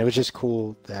 and it was just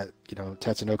cool that, you know,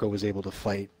 Tatsunoko was able to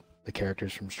fight the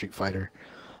characters from Street Fighter.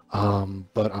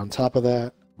 But on top of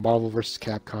that, Marvel vs.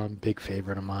 Capcom, big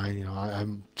favorite of mine. You know,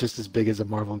 I'm just as big as a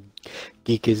Marvel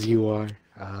geek as you are.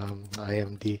 I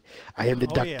am the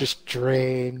Doctor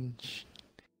Strange.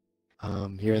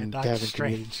 Here in the Doctor Tavern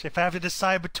Strange. community. If I have to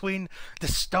decide between the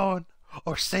stone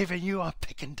or saving you, I'm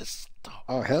picking the stone.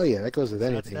 Oh hell yeah, that goes with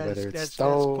anything, whether it's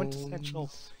stones,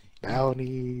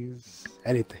 bounties,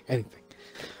 anything.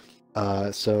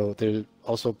 So there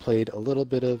also played a little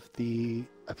bit of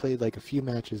I played like a few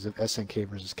matches of SNK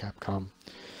versus Capcom.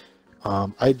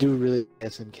 I do really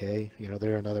like SNK. You know,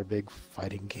 they're another big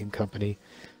fighting game company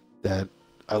that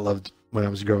I loved when I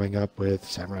was growing up with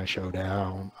Samurai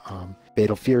Showdown,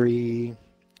 Fatal Fury,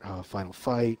 Final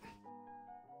Fight.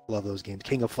 Love those games.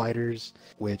 King of Fighters,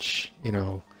 which, you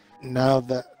know, now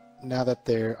that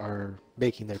they are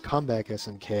making their comeback,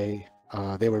 SNK,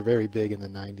 they were very big in the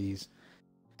 90s,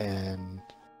 and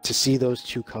to see those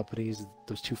two companies,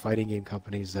 those two fighting game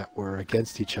companies that were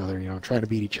against each other, you know, trying to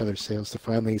beat each other's sales, to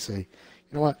finally say,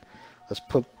 you know what, let's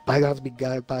put bygones be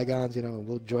bygones, you know, and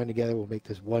we'll join together, we'll make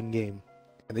this one game.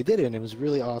 And they did it, and it was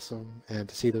really awesome, and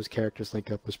to see those characters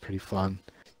link up was pretty fun.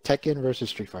 Tekken versus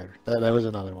Street Fighter, that was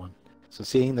another one. So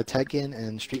seeing the Tekken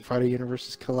and Street Fighter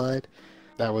universes collide,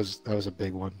 that was a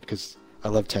big one, because I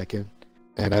love Tekken,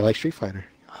 and I like Street Fighter.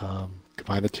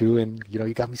 Combine the two, and, you know,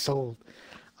 you got me sold.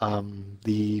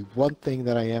 The one thing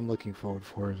that I am looking forward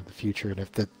for in the future, and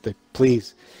if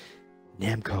please,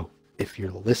 Namco, if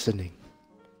you're listening,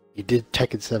 you did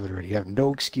Tekken 7 already. You have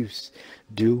no excuse.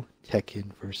 Do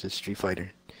Tekken versus Street Fighter.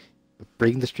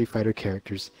 Bring the Street Fighter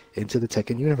characters into the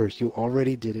Tekken universe. You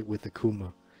already did it with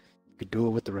Akuma. You could do it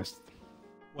with the rest.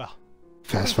 Well,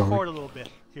 Fast forward a little bit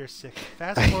here, Sick.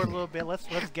 Fast forward a little bit. Let's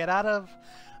get out of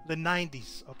the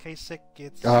 90s, okay, Sick?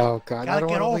 It's oh God, I don't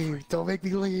get want to over leave. it. Don't make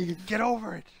me leave. Get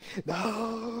over it.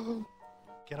 No.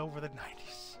 Get over the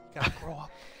 90s. You gotta grow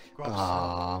up. Grow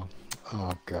up.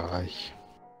 Oh gosh.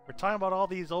 We're talking about all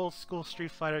these old school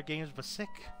Street Fighter games, but Sick,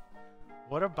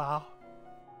 what about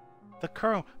the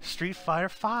current Street Fighter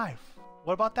 5?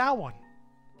 What about that one?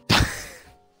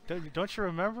 Don't you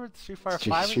remember Street Fighter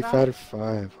 5? Street Fighter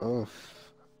 5. Oh,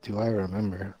 do I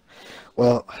remember?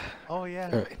 Well. Oh yeah.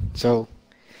 All right. So,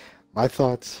 my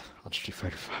thoughts on Street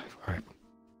Fighter 5. All right.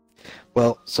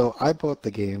 Well, so I bought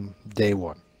the game day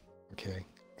one. Okay.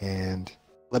 And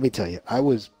let me tell you, I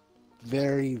was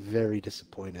very, very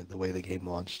disappointed the way the game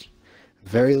launched.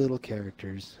 Very little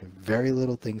characters, very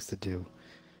little things to do.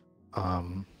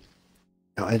 It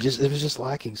was just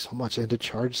lacking so much, and to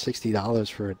charge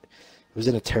 $60 for it, it was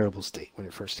in a terrible state when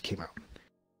it first came out.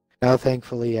 Now,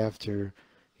 thankfully, after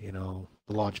the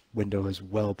launch window is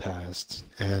well past,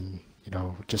 and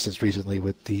just as recently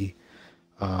with the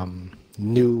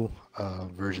new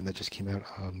version that just came out,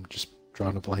 just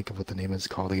drawing a blank of what the name is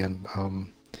called again.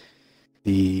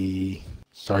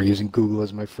 Sorry, using Google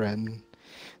as my friend.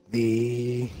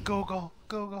 Google.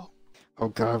 Oh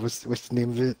God, what's the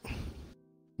name of it?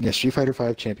 Yeah, Street Fighter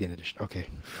 5 Champion Edition. Okay.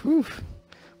 Whew.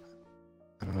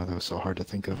 I don't know, that was so hard to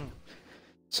think of.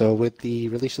 So with the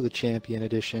release of the Champion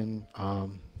Edition,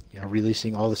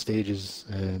 releasing all the stages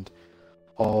and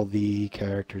all the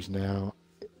characters now,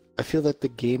 I feel that the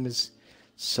game is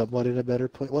somewhat in a better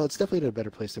place. Well, it's definitely in a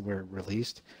better place than where it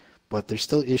released, but there's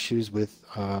still issues with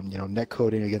net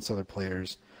coding against other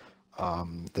players,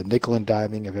 the nickel and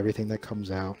diming of everything that comes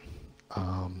out.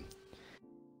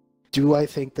 Do I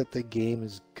think that the game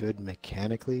is good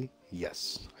mechanically?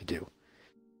 Yes, I do.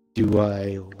 Do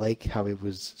I like how it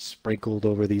was sprinkled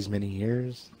over these many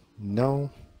years? No.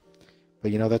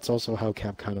 But that's also how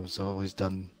Capcom has always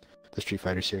done the Street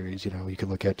Fighter series. You can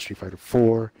look at Street Fighter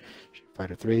 4, Street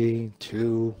Fighter 3,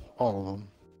 2, all of them.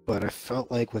 But I felt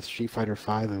like with Street Fighter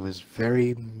 5, it was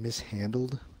very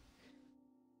mishandled.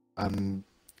 I'm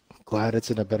glad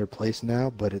it's in a better place now,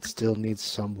 but it still needs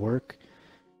some work.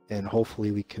 And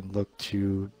hopefully we can look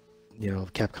to,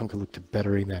 Capcom can look to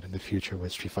bettering that in the future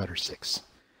with Street Fighter 6.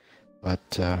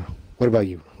 But what about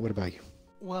you?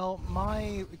 Well,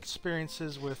 my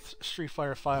experiences with Street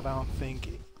Fighter 5, I don't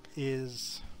think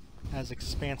is as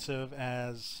expansive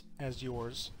as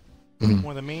yours. Mm-hmm.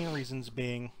 One of the main reasons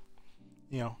being,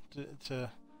 to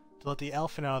let the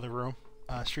elephant out of the room,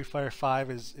 Street Fighter 5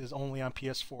 is only on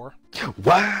PS4.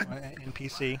 What? And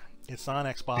PC. It's not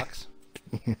on Xbox.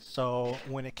 So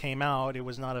when it came out, it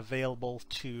was not available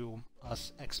to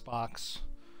us Xbox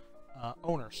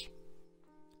owners.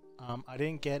 I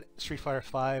didn't get Street Fighter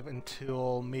 5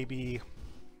 until maybe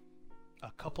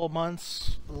a couple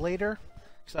months later,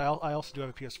 because I also do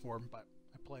have a PS4, but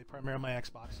I play primarily on my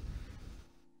Xbox.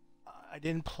 I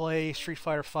didn't play Street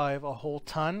Fighter 5 a whole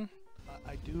ton.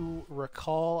 I do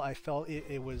recall I felt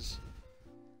it was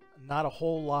not a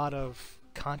whole lot of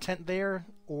content there,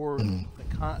 or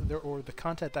the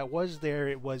content that was there,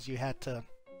 it was you had to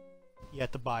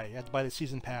buy it. You had to buy the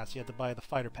season pass, you had to buy the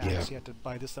fighter pass, you had to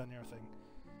buy this, that, and everything.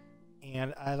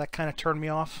 And that kind of turned me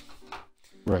off.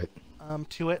 Right.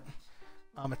 To it.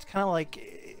 It's kind of like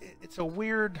it's a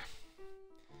weird.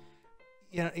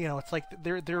 It's like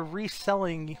they're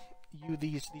reselling you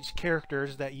these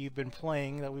characters that we've been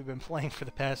playing for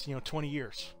the past 20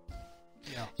 years.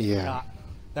 Yeah.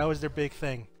 That was their big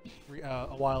thing a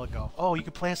while ago. Oh, you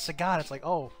could play as Sagat. It's like,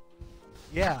 oh,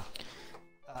 yeah.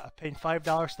 Paying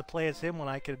 $5 to play as him when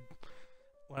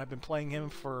I've been playing him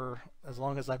for as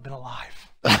long as I've been alive.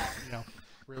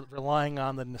 Relying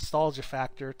on the nostalgia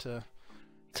factor to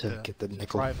get the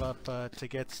nickel, drive up to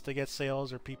get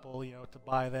sales or people to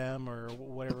buy them or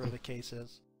whatever the case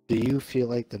is. Do you feel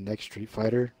like the next Street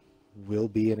Fighter will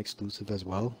be an exclusive as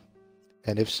well?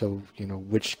 And if so,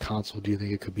 which console do you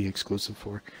think it could be exclusive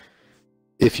for?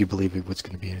 If you believe it was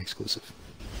going to be an exclusive.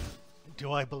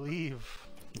 Do I believe?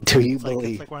 Do you believe?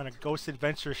 It's like we're on a Ghost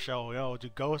Adventure show.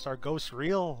 Are ghosts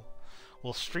real?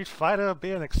 Will Street Fighter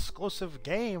be an exclusive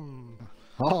game?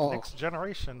 Oh. Next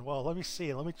generation. Well, let me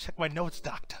see. Let me check my notes,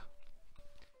 Doctor.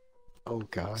 Oh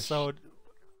gosh. So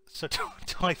do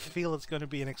I feel it's going to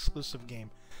be an exclusive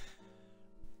game?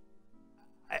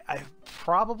 I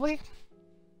probably.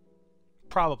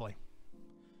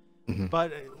 Mm-hmm.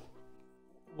 But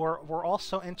we're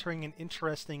also entering an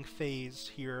interesting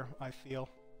phase here, I feel.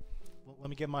 Let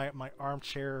me get my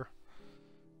armchair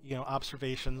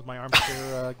observations, my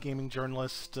armchair gaming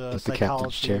journalist, captain's chair.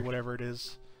 psychology, whatever it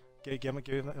is. Give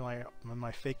me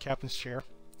my fake captain's chair.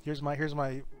 Here's my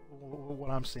what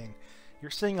I'm seeing.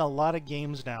 You're seeing a lot of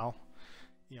games now.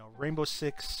 Rainbow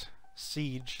Six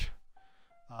Siege,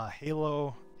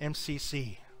 Halo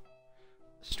MCC,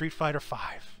 Street Fighter V.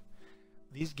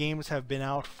 These games have been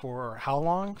out for how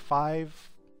long?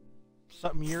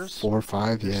 5-something years? 4 or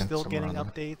 5, They're yeah. still getting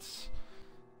updates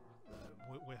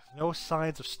with no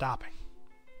signs of stopping.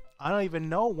 I don't even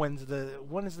know when is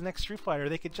the next Street Fighter.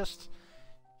 They could just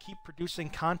keep producing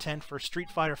content for Street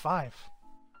Fighter V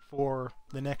for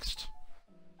the next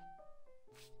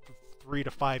 3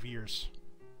 to 5 years,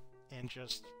 and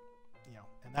just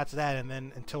and that's that. And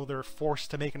then until they're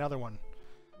forced to make another one,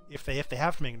 if they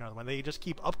have to make another one, they just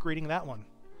keep upgrading that one.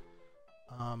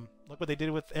 Look what they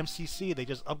did with MCC. They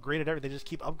just upgraded everything. They just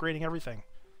keep upgrading everything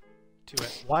to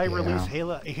it. Why release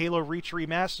Halo Reach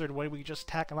Remastered when we could just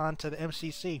tack it on to the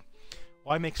MCC?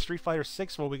 Why make Street Fighter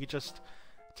 6 when we could just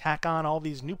tack on all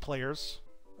these new players,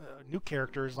 new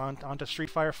characters onto Street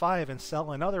Fighter 5 and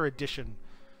sell another edition,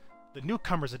 the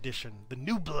Newcomers Edition, the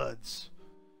New Bloods.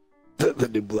 The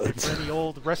New Bloods. For any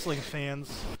old wrestling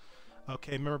fans,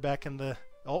 okay, remember back in the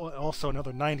also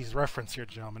another 90s reference here,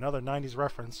 gentlemen. Another 90s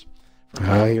reference from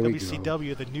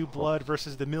WCW, the New Blood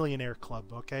versus the Millionaire Club.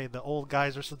 Okay, the old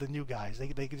guys versus the new guys.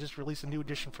 They could just release a new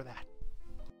edition for that.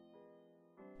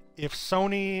 If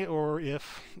Sony or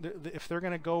if they're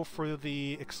gonna go for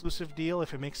the exclusive deal,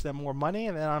 if it makes them more money,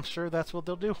 then I'm sure that's what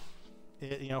they'll do.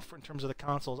 In terms of the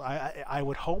consoles, I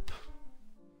would hope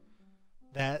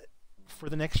that for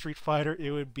the next Street Fighter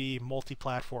it would be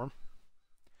multi-platform.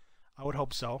 I would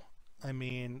hope so. I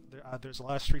mean, there's a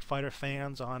lot of Street Fighter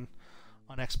fans on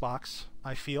Xbox.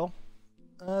 I feel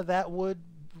that would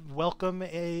welcome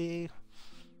a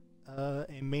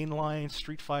mainline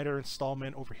Street Fighter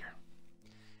installment over here.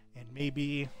 And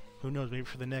maybe, who knows, maybe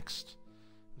for the next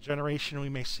generation we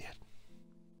may see it.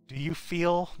 Do you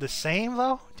feel the same,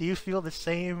 though? Do you feel the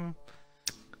same?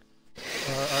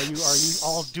 Are you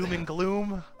all doom and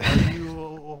gloom?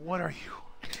 What are you?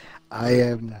 I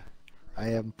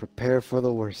am prepared for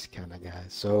the worst kind of guy.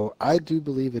 So I do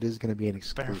believe it is going to be an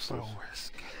exclusive.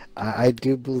 I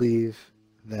do believe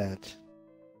that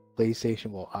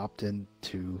PlayStation will opt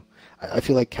into. I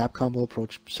feel like Capcom will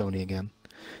approach Sony again.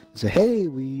 Say, hey,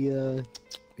 we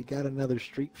got another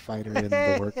Street Fighter in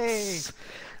the works.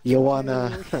 You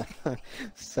wanna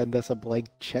send us a blank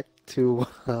check to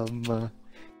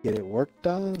get it worked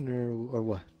on, or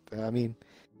what? I mean,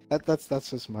 that's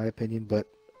just my opinion. But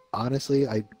honestly,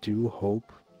 I do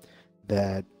hope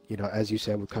that as you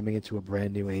said, we're coming into a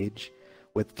brand new age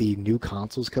with the new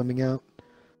consoles coming out,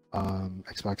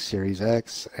 Xbox Series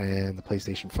X and the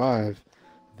PlayStation 5,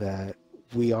 that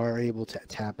we are able to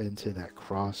tap into that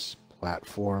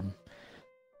cross-platform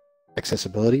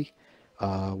accessibility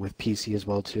with PC as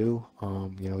well too.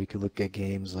 You could look at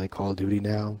games like Call of Duty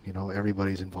now.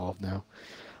 Everybody's involved now.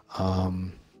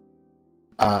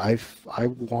 I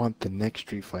want the next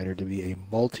Street Fighter to be a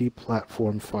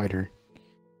multi-platform fighter,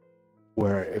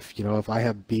 where if I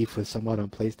have beef with someone on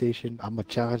PlayStation, I'm gonna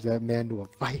challenge that man to a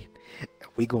fight.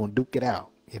 We gonna duke it out.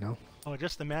 Oh,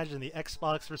 just imagine the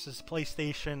Xbox versus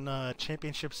PlayStation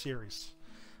Championship Series.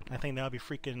 I think that'd be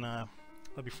freaking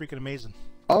amazing.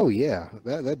 Oh yeah,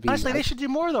 that'd be. Honestly, they should do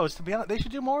more of those. To be honest, they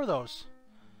should do more of those.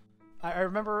 I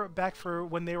remember back for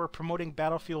when they were promoting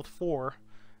Battlefield 4,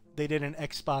 they did an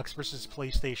Xbox versus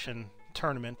PlayStation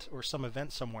tournament or some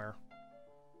event somewhere.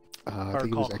 I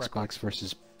think it was Xbox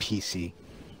versus PC.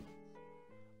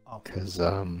 Oh, because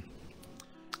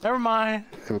never mind.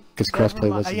 Because crossplay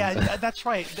wasn't. Yeah, that's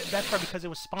right. That's right, because it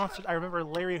was sponsored. I remember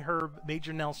Larry Herb,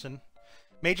 Major Nelson's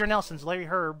Larry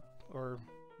Herb, or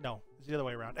no, it's the other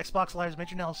way around. Xbox Live's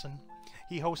Major Nelson.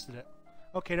 He hosted it.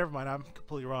 Okay, never mind. I'm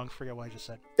completely wrong. Forget what I just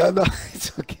said. No,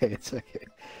 it's okay. It's okay.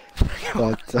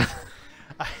 But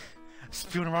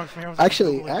spewing wrong for me.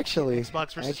 Actually,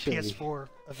 Xbox versus PS4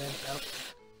 event.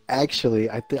 Actually,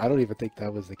 I don't even think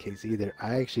that was the case either.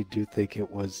 I actually do think it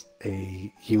was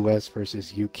a US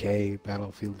versus UK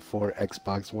Battlefield 4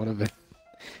 Xbox One event.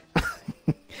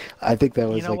 I think that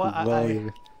was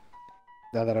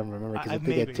now that I'm remembering, because I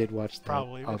think I did watch that.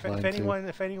 Probably.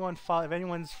 If anyone's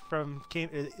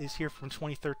is here from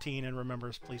 2013 and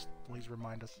remembers, please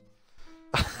remind us.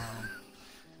 I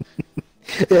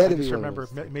just remember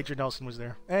Major Nelson was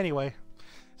there. Anyway.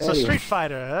 So Street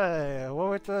Fighter,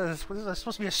 what is this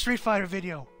supposed to be a Street Fighter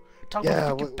video? Talk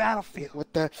about freaking Battlefield.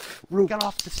 What the Rube, get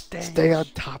off the stage. Stay on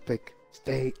topic.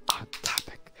 I'm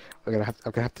gonna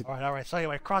have to. All right. So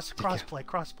anyway,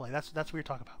 crossplay. That's what you're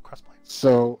talking about. Crossplay.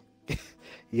 So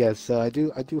Yes, so I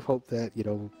do hope that,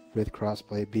 with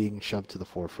crossplay being shoved to the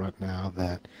forefront now,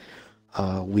 that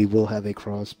we will have a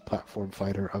cross-platform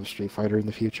fighter of Street Fighter in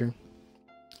the future,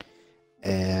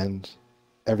 and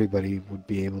everybody would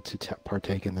be able to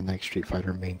partake in the next Street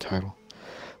Fighter main title.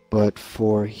 But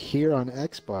for here on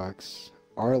Xbox,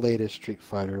 our latest Street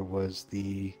Fighter was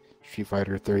the Street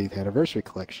Fighter 30th Anniversary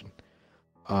Collection.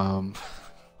 Um,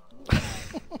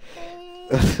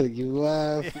 you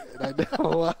laugh, and I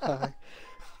know why.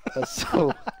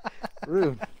 So,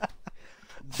 Rune,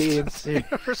 being serious,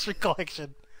 Anniversary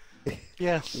collection.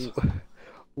 Yes.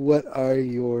 what are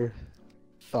your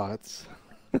thoughts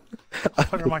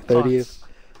What are my 30th, thoughts?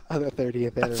 on the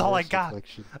 30th That's all I Anniversary got.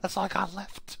 Collection? That's all I got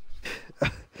left.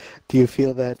 Do you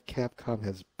feel that Capcom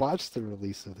has botched the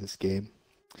release of this game,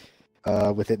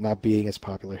 with it not being as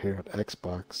popular here on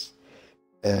Xbox?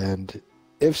 And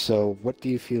if so, what do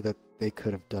you feel that they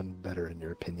could have done better, in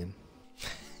your opinion?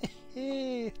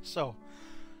 So,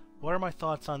 what are my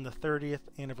thoughts on the 30th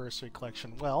Anniversary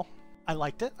Collection? Well, I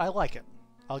liked it. I like it.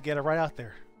 I'll get it right out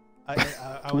there.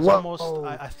 I was almost...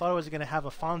 I thought I was going to have a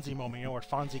Fonzie moment, where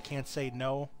Fonzie can't say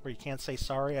no, or you can't say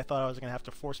sorry. I thought I was going to have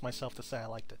to force myself to say I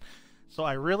liked it. So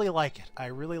I really like it. I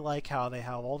really like how they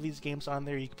have all these games on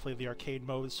there. You can play the arcade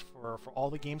modes for all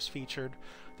the games featured.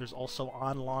 There's also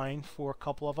online for a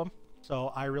couple of them.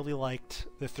 So I really liked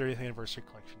the 30th Anniversary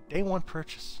Collection. Day one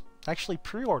purchase. I actually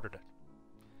pre-ordered it.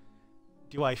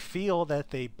 Do I feel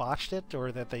that they botched it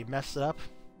or that they messed it up?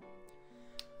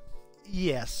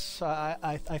 Yes,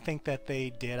 I think that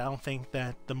they did. I don't think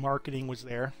that the marketing was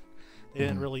there. They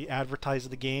didn't really advertise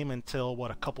the game until,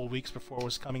 a couple weeks before it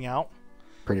was coming out.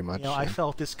 Pretty much. I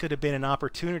felt this could have been an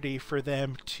opportunity for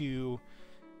them to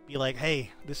be like,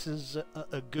 hey, this is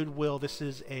a goodwill, this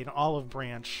is an olive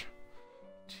branch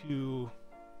to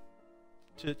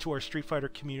our Street Fighter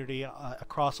community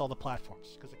across all the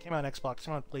platforms. Because it came out on Xbox,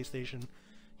 came out on PlayStation,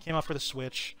 came out for the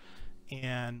Switch,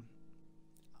 and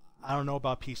I don't know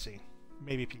about PC.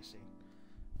 Maybe PC.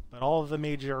 But all of the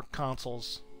major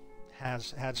consoles had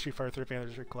Street Fighter 30th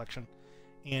Anniversary Collection.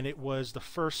 And it was the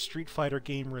first Street Fighter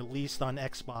game released on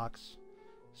Xbox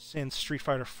since Street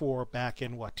Fighter 4 back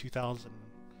in,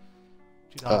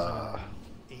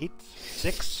 2008?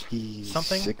 6?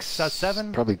 Something? 6,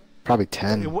 7? Probably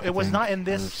 10. It was not in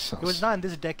this. It was not in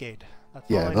this decade.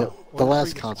 That's all I the, know. the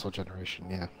last console generation.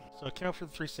 Yeah. So it came out for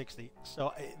the 360.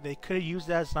 So they could have used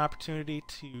that as an opportunity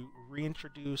to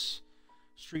reintroduce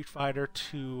Street Fighter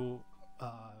to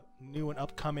new and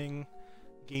upcoming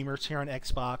gamers here on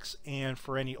Xbox, and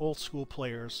for any old school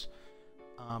players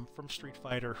from Street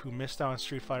Fighter who missed out on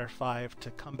Street Fighter 5 to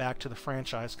come back to the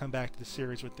franchise, come back to the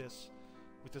series with this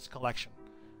collection.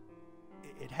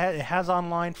 It has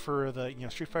online for the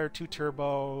Street Fighter 2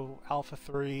 Turbo, Alpha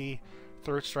 3,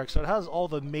 Third Strike, so it has all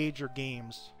the major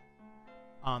games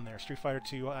on there. Street Fighter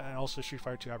 2 and also Street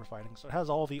Fighter 2 Hyper Fighting. So it has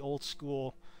all the old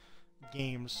school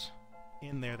games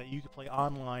in there that you could play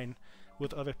online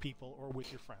with other people or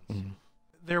with your friends. Mm-hmm.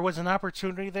 There was an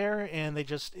opportunity there, and it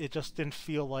just didn't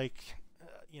feel like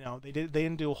they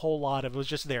didn't do a whole lot of it. Was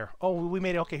just there. Oh, we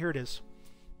made it. Okay, here it is.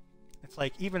 It's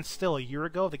like, even still, a year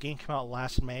ago, the game came out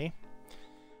last May.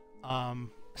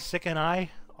 Sick and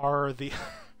I are the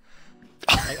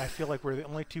I feel like we're the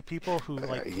only two people who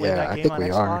play that game on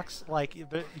Xbox.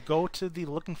 Go to the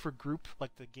looking for group,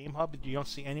 the Game Hub, you don't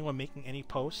see anyone making any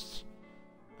posts.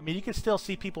 I mean, you can still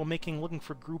see people looking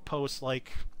for group posts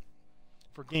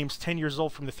for games 10 years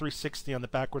old from the 360 on the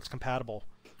backwards compatible.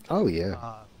 Oh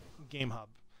yeah. Game Hub.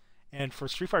 And for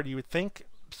Street Fighter, you would think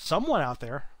someone out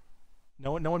there.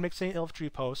 No one makes any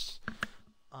LFG posts.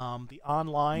 The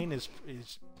online is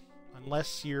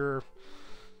unless you're,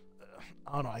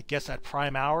 I don't know, I guess at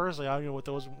prime hours. I don't know what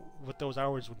those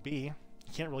hours would be.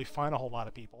 You can't really find a whole lot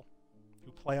of people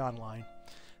who play online.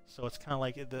 So it's kind of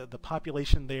like the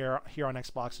population here on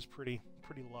Xbox is pretty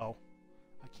low.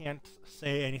 I can't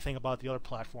say anything about the other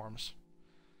platforms,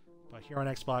 but here on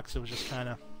Xbox it was just kind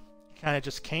of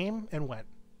just came and went.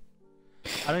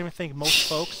 I don't even think most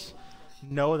folks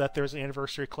know that there's an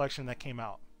anniversary collection that came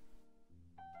out.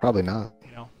 Probably not.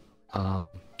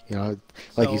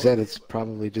 Like you said, it's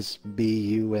probably just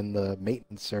you and the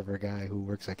maintenance server guy who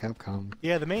works at Capcom.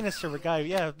 Yeah, the maintenance server guy.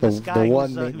 Yeah, this guy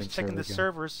who's checking the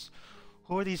servers.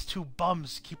 Who are these two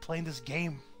bums keep playing this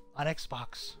game on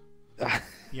Xbox?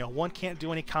 One can't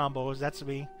do any combos. That's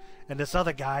me. And this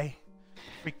other guy,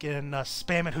 freaking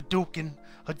spamming Hadouken.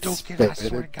 I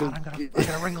swear to God, I'm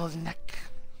gonna wrinkle his neck.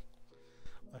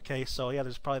 Okay, so yeah,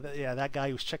 there's probably that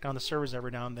guy who's checking on the servers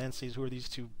every now and then, sees who are these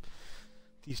two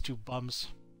bums.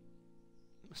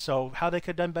 So how they could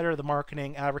have done better, the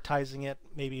marketing, advertising it,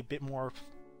 maybe a bit more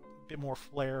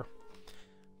flair.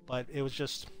 but it was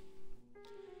just,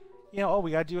 oh,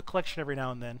 we gotta do a collection every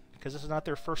now and then because this is not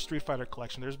their first Street Fighter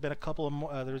collection. There's been a couple of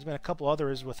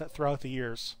others throughout the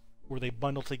years where they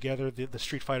bundle together the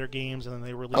Street Fighter games and then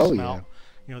they release them out.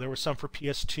 There was some for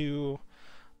PS2.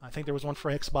 I think there was one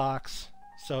for Xbox.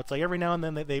 So it's like every now and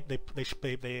then they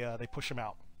push them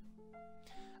out.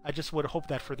 I just would hope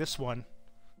that for this one,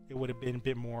 it would have been a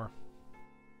bit more.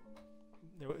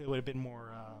 It would have been more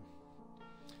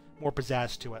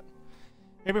pizzazz to it.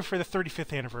 Maybe for the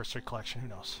 35th anniversary collection, who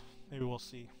knows? Maybe we'll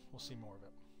see more of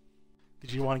it.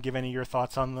 Did you want to give any of your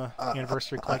thoughts on the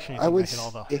anniversary collection? You think I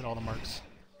hit all the marks.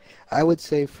 I would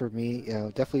say for me,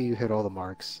 definitely you hit all the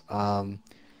marks.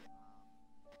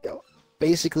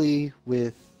 Basically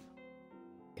with,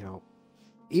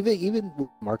 even with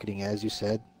marketing, as you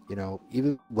said,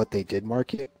 even what they did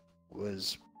market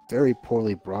was very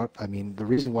poorly brought. I mean, the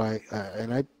reason why,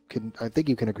 and I think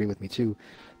you can agree with me too,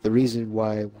 the reason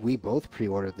why we both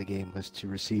pre-ordered the game was to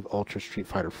receive Ultra Street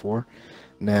Fighter 4.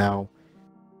 Now,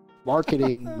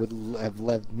 marketing would have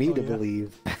led me to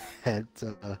believe that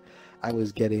I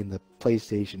was getting the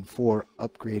PlayStation 4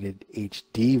 upgraded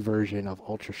HD version of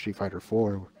Ultra Street Fighter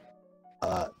 4.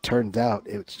 Turns out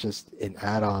it's just an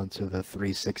add-on to the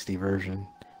 360 version,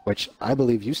 which I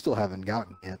believe you still haven't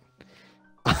gotten yet.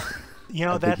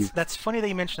 That's funny that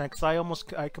you mentioned that because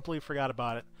I completely forgot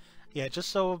about it. Yeah, just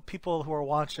so people who are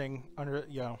watching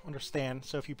understand.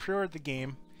 So if you pre-ordered the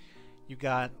game, you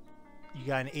got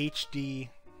an HD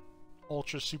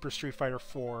Ultra Super Street Fighter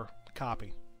 4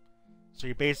 copy. So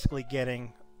you're basically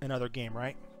getting another game,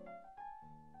 right?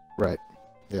 Right.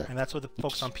 Yeah. And that's what the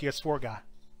folks on PS4 got.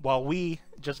 While we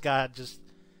just got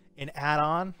an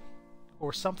add-on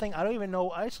or something. I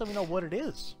just don't even know what it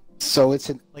is. So it's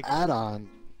an add-on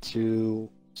to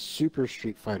Super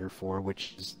Street Fighter 4,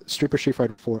 which is Super Street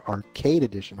Fighter 4 Arcade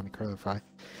Edition. Let me clarify.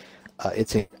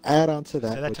 It's an add-on to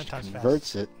that, which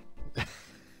converts it.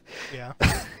 Yeah.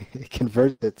 It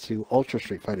converts it to Ultra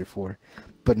Street Fighter 4,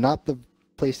 but not the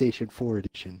PlayStation 4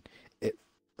 edition. It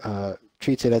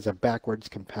treats it as a backwards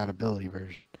compatibility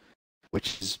version,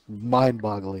 which is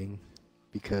mind-boggling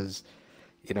because,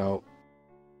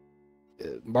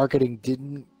 marketing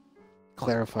didn't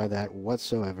clarify that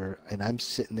whatsoever, and I'm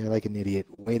sitting there like an idiot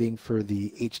waiting for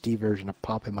the HD version to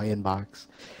pop in my inbox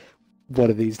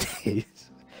one of these days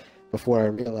before I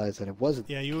realized that it wasn't.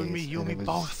 Yeah, you and me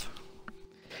both.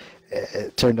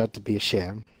 It turned out to be a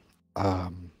sham.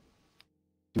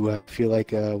 Do I feel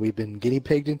like we've been guinea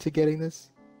pigged into getting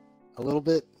this? A little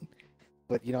bit,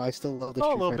 but I still love the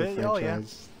Street Fighter franchise. Oh, yeah.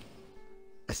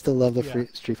 I still love the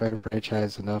Street Fighter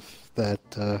franchise enough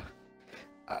that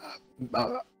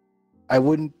I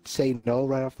wouldn't say no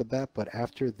right off the bat, but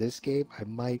after this game, I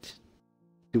might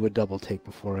do a double take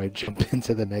before I jump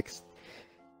into the next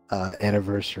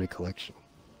anniversary collection.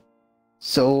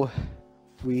 So,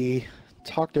 we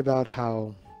talked about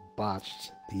how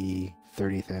botched the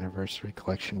 30th anniversary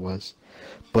collection was,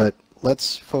 but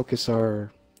let's focus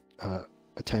our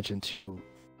attention to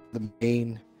the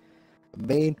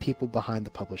main people behind the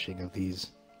publishing of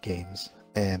these games,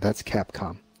 and that's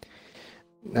Capcom.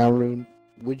 Now, Rune,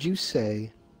 would you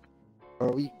say,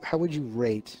 how would you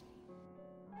rate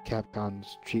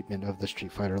Capcom's treatment of the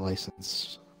Street Fighter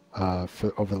license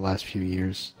over the last few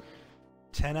years?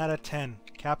 10 out of 10.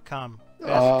 Capcom,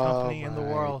 best company in the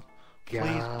world. God.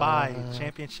 Please buy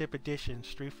Championship Edition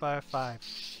Street Fighter 5.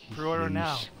 Pre-order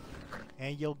now,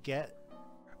 and you'll get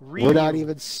Ryu. We're not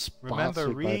even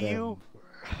sponsored. Remember Ryu?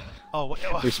 Oh,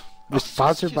 we're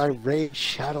sponsored by Raid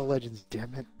Shadow Legends.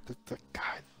 Damn it!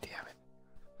 God damn it!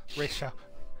 Raid Shadow.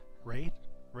 Raid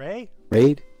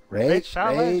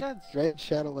Shadow Legends. Raid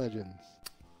Shadow Legends.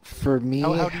 For me,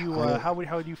 how do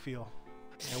you feel?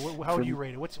 How would you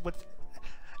rate it? What's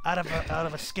out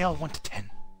of a scale of 1 to 10?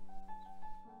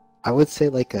 I would say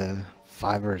like a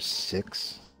 5 or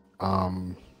 6.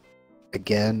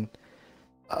 Again,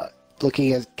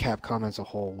 looking at Capcom as a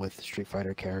whole with Street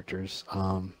Fighter characters,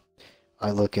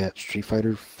 I look at Street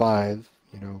Fighter 5,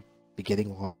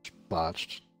 beginning launch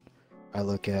botched. I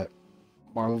look at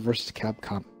Marvel vs.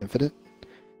 Capcom Infinite,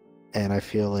 and I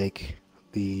feel like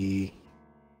the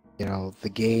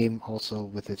game also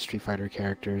with its Street Fighter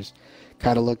characters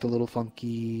kind of looked a little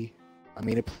funky. I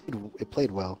mean, it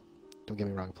played well. Don't get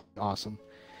me wrong, it played awesome.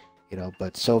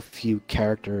 But so few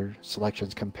character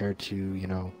selections compared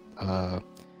to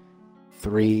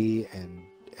 3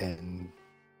 and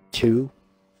 2.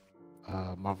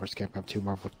 Marvel vs. Capcom 2,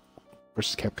 Marvel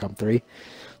vs. Capcom 3.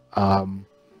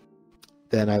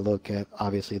 Then I look at,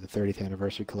 obviously, the 30th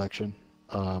anniversary collection.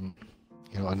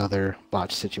 Another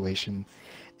botched situation.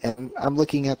 And I'm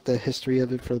looking at the history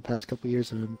of it for the past couple of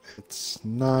years, and it's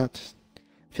not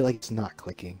I feel like it's not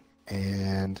clicking.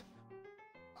 And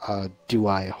do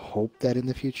I hope that in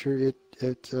the future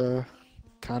it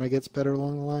kind of gets better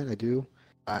along the line? I do.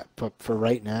 But for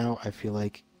right now, I feel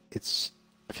like it's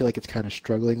kind of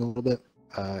struggling a little bit.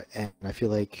 And I feel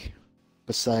like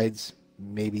besides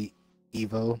maybe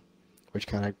Evo, which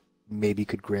kind of maybe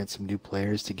could grant some new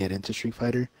players to get into Street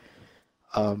Fighter,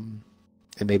 and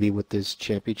maybe with this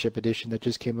Championship Edition that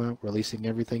just came out, releasing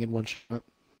everything in one shot,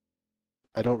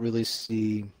 I don't really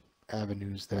see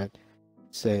avenues that,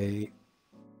 say,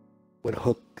 would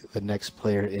hook the next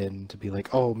player in to be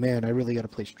like, oh man, I really got to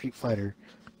play Street Fighter,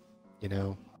 you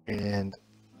know? And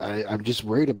I'm just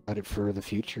worried about it for the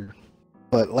future.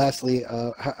 But lastly,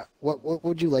 what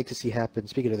would you like to see happen?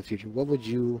 Speaking of the future, what would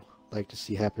you like to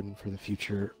see happen for the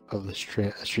future of the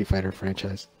Street Fighter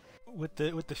franchise? With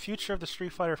the future of the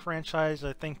Street Fighter franchise,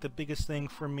 I think the biggest thing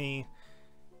for me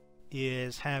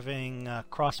is having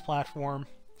cross-platform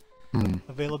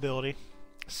availability.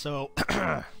 So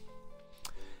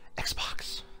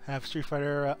Xbox have Street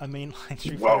Fighter, a mainline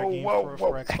Street Fighter game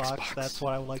for Xbox. That's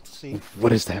what I would like to see.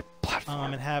 What is that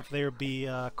platform? And have there be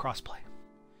crossplay.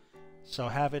 So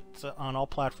have it on all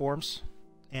platforms,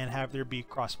 and have there be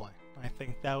crossplay. I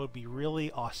think that would be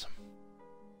really awesome.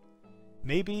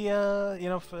 Maybe you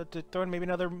know, to throw in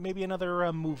maybe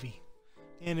another movie,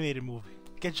 animated movie.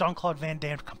 Get Jean-Claude Van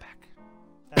Damme to come back.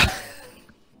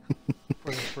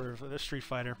 for the Street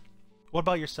Fighter. What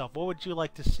about yourself? What would you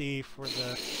like to see for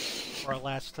our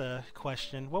last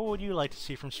question? What would you like to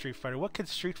see from Street Fighter? What could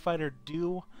Street Fighter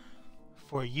do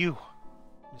for you,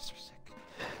 Mr.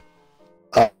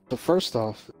 Sick? So first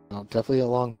off, definitely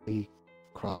along the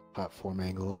cross-platform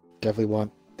angle, definitely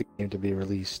want the game to be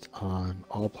released on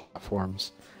all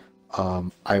platforms.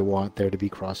 I want there to be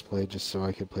crossplay just so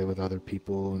I can play with other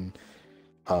people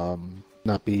and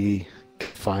not be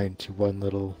confined to one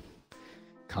little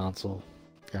console.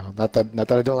 You know, not that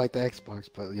I don't like the Xbox,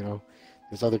 but you know,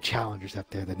 there's other challengers out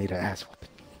there that need an ass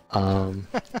whooping.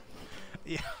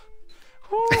 Yeah.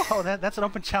 Oh, that's an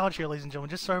open challenge here, ladies and gentlemen,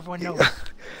 just so everyone knows.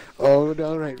 Oh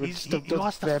no, right. He Don't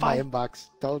wants to spam my fight. inbox.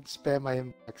 Don't spam my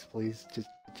inbox, please.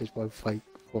 Just one fight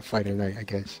a night, I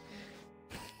guess.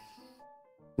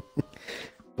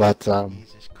 But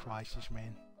Jesus Christ, this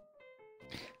man.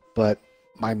 But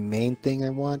my main thing I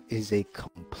want is a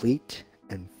complete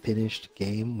and finished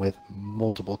game with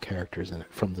multiple characters in it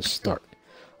from the start.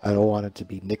 I don't want it to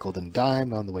be nickel and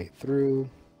dime on the way through.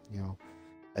 You know,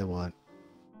 I want,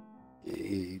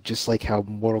 just like how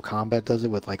Mortal Kombat does it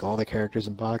with like all the characters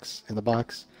in the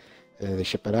box. They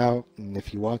ship it out, and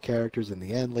if you want characters in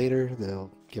the end later,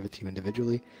 they'll give it to you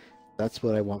individually. That's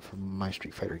what I want from my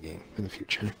Street Fighter game in the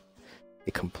future.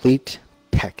 A complete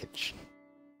package.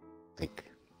 Like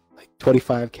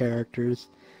 25 characters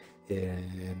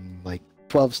in like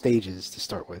 12 stages to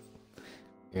start with.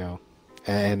 You know,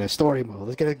 and a story mode.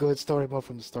 Let's get a good story mode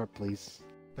from the start, please.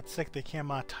 But Sick, they can't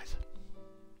monetize it.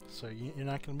 So you're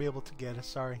not going to be able to get it,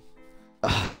 sorry.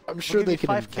 I'm sure they can give you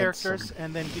 5 invent characters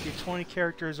and then give you 20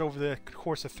 characters over the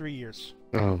course of 3 years.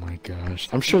 Oh my gosh.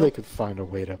 I'm sure they could find a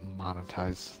way to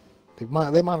monetize. They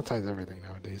monetize everything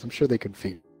nowadays. I'm sure they could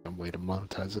figure out a way to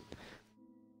monetize it.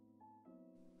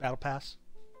 Battle Pass?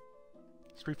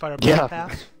 Street Fighter Battle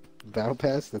Pass? Battle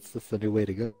Pass? That's the new way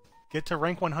to go. Get to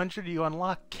rank 100, you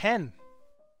unlock Ken.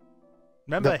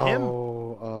 Remember him?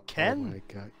 Ken? Oh my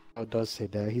god. Oh, it does say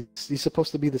that. He's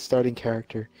supposed to be the starting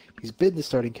character. He's been the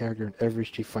starting character in every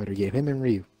Street Fighter game. Him and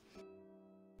Ryu.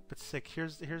 But Sick,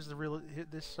 here's the real.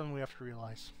 This is something we have to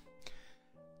realize.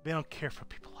 They don't care for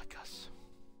people like us.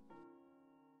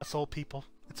 Us old people.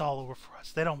 It's all over for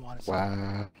us. They don't want us.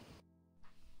 Wow.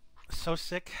 So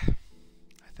Sick.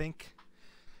 I think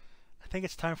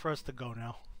it's time for us to go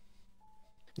now.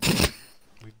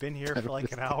 We've been here for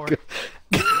like an hour.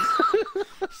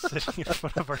 Sitting in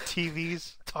front of our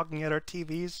TVs, talking at our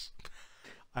TVs.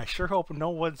 I sure hope no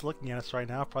one's looking at us right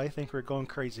now. Probably think we're going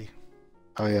crazy.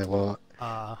 Oh yeah, well,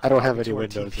 I don't have any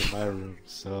windows in my room,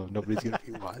 so nobody's gonna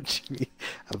be watching me.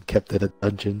 I'm kept in a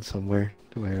dungeon somewhere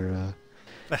where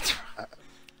that's right.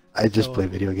 I just play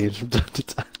video games from time to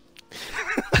time.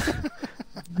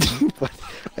 But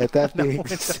at that being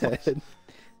said,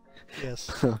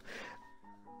 yes.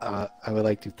 I would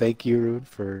like to thank you, Rune,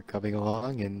 for coming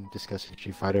along and discussing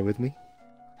Street Fighter with me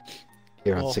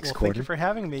here on Six Corner. Thank you for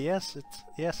having me. Yes,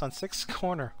 on Six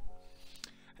Corner.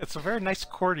 It's a very nice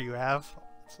corner you have.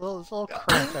 It's a little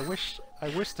cramped. I wish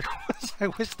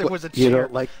there was a chair. You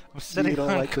don't like? I'm sitting on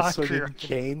like the concrete. swinging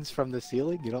chains from the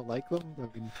ceiling? You don't like them?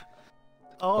 I mean,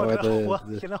 oh no. Well,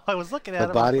 you know, I was looking at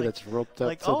the body that's roped up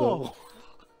like, to wow!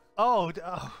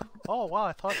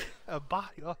 I thought a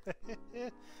body.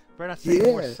 Better not say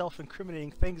more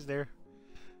self-incriminating things there.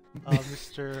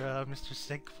 Mr.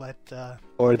 Sick, but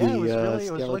Or yeah, the it was really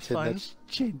skeleton fun. that's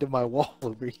chained to my wall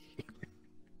over here.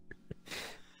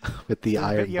 With the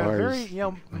iron Yeah, bars.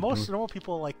 most normal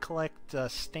people like collect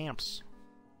stamps.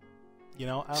 I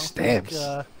don't think Stamps.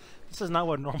 this is not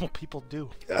what normal people do.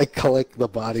 I collect the This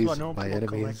is bodies what of normal my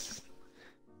people enemies.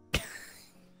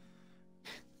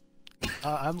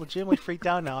 I'm legitimately freaked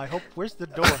out now. I hope. Where's the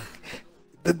door?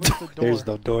 There's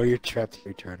no door. You're trapped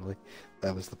here eternally.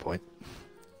 That was the point.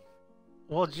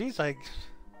 Well, geez, I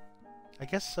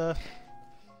guess.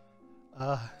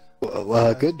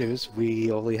 Well, good news.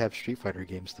 We only have Street Fighter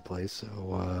games to play,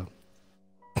 so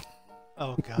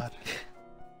Oh God.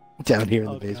 down here in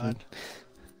Oh the basement. God.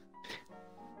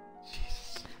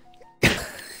 Jesus.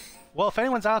 Well, if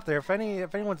anyone's out there, if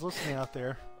anyone's listening out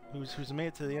there, who's made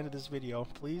it to the end of this video,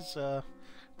 please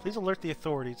alert the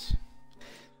authorities.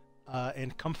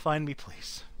 And come find me,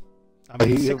 please. I'm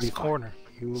in Sick's corner.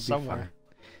 You will somewhere. be fine.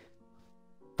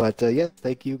 But yeah,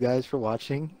 thank you guys for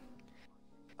watching.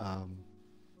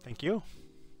 Thank you.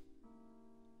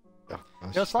 Oh,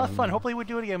 It's a lot of fun. Hopefully we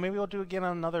do it again. Maybe we'll do it again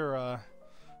on another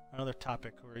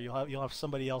topic where you'll have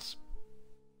somebody else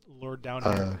lured down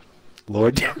here.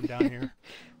 Lured down here.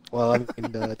 Well, I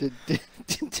mean,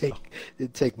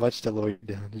 didn't take much to lure you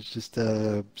down. It's just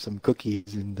some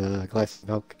cookies and a glass of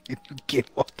milk. You get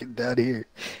walking down here.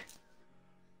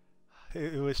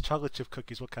 It was chocolate chip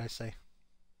cookies. What can I say?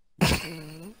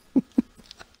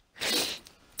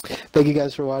 Thank you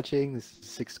guys for watching. This is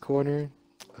Sick's Corner.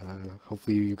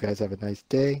 Hopefully you guys have a nice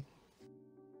day.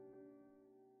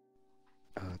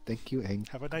 Thank you and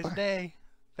have a nice bye. day.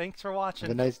 Thanks for watching.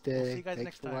 Have a nice day. We'll see you guys Thanks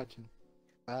next for time. watching.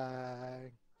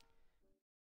 Bye.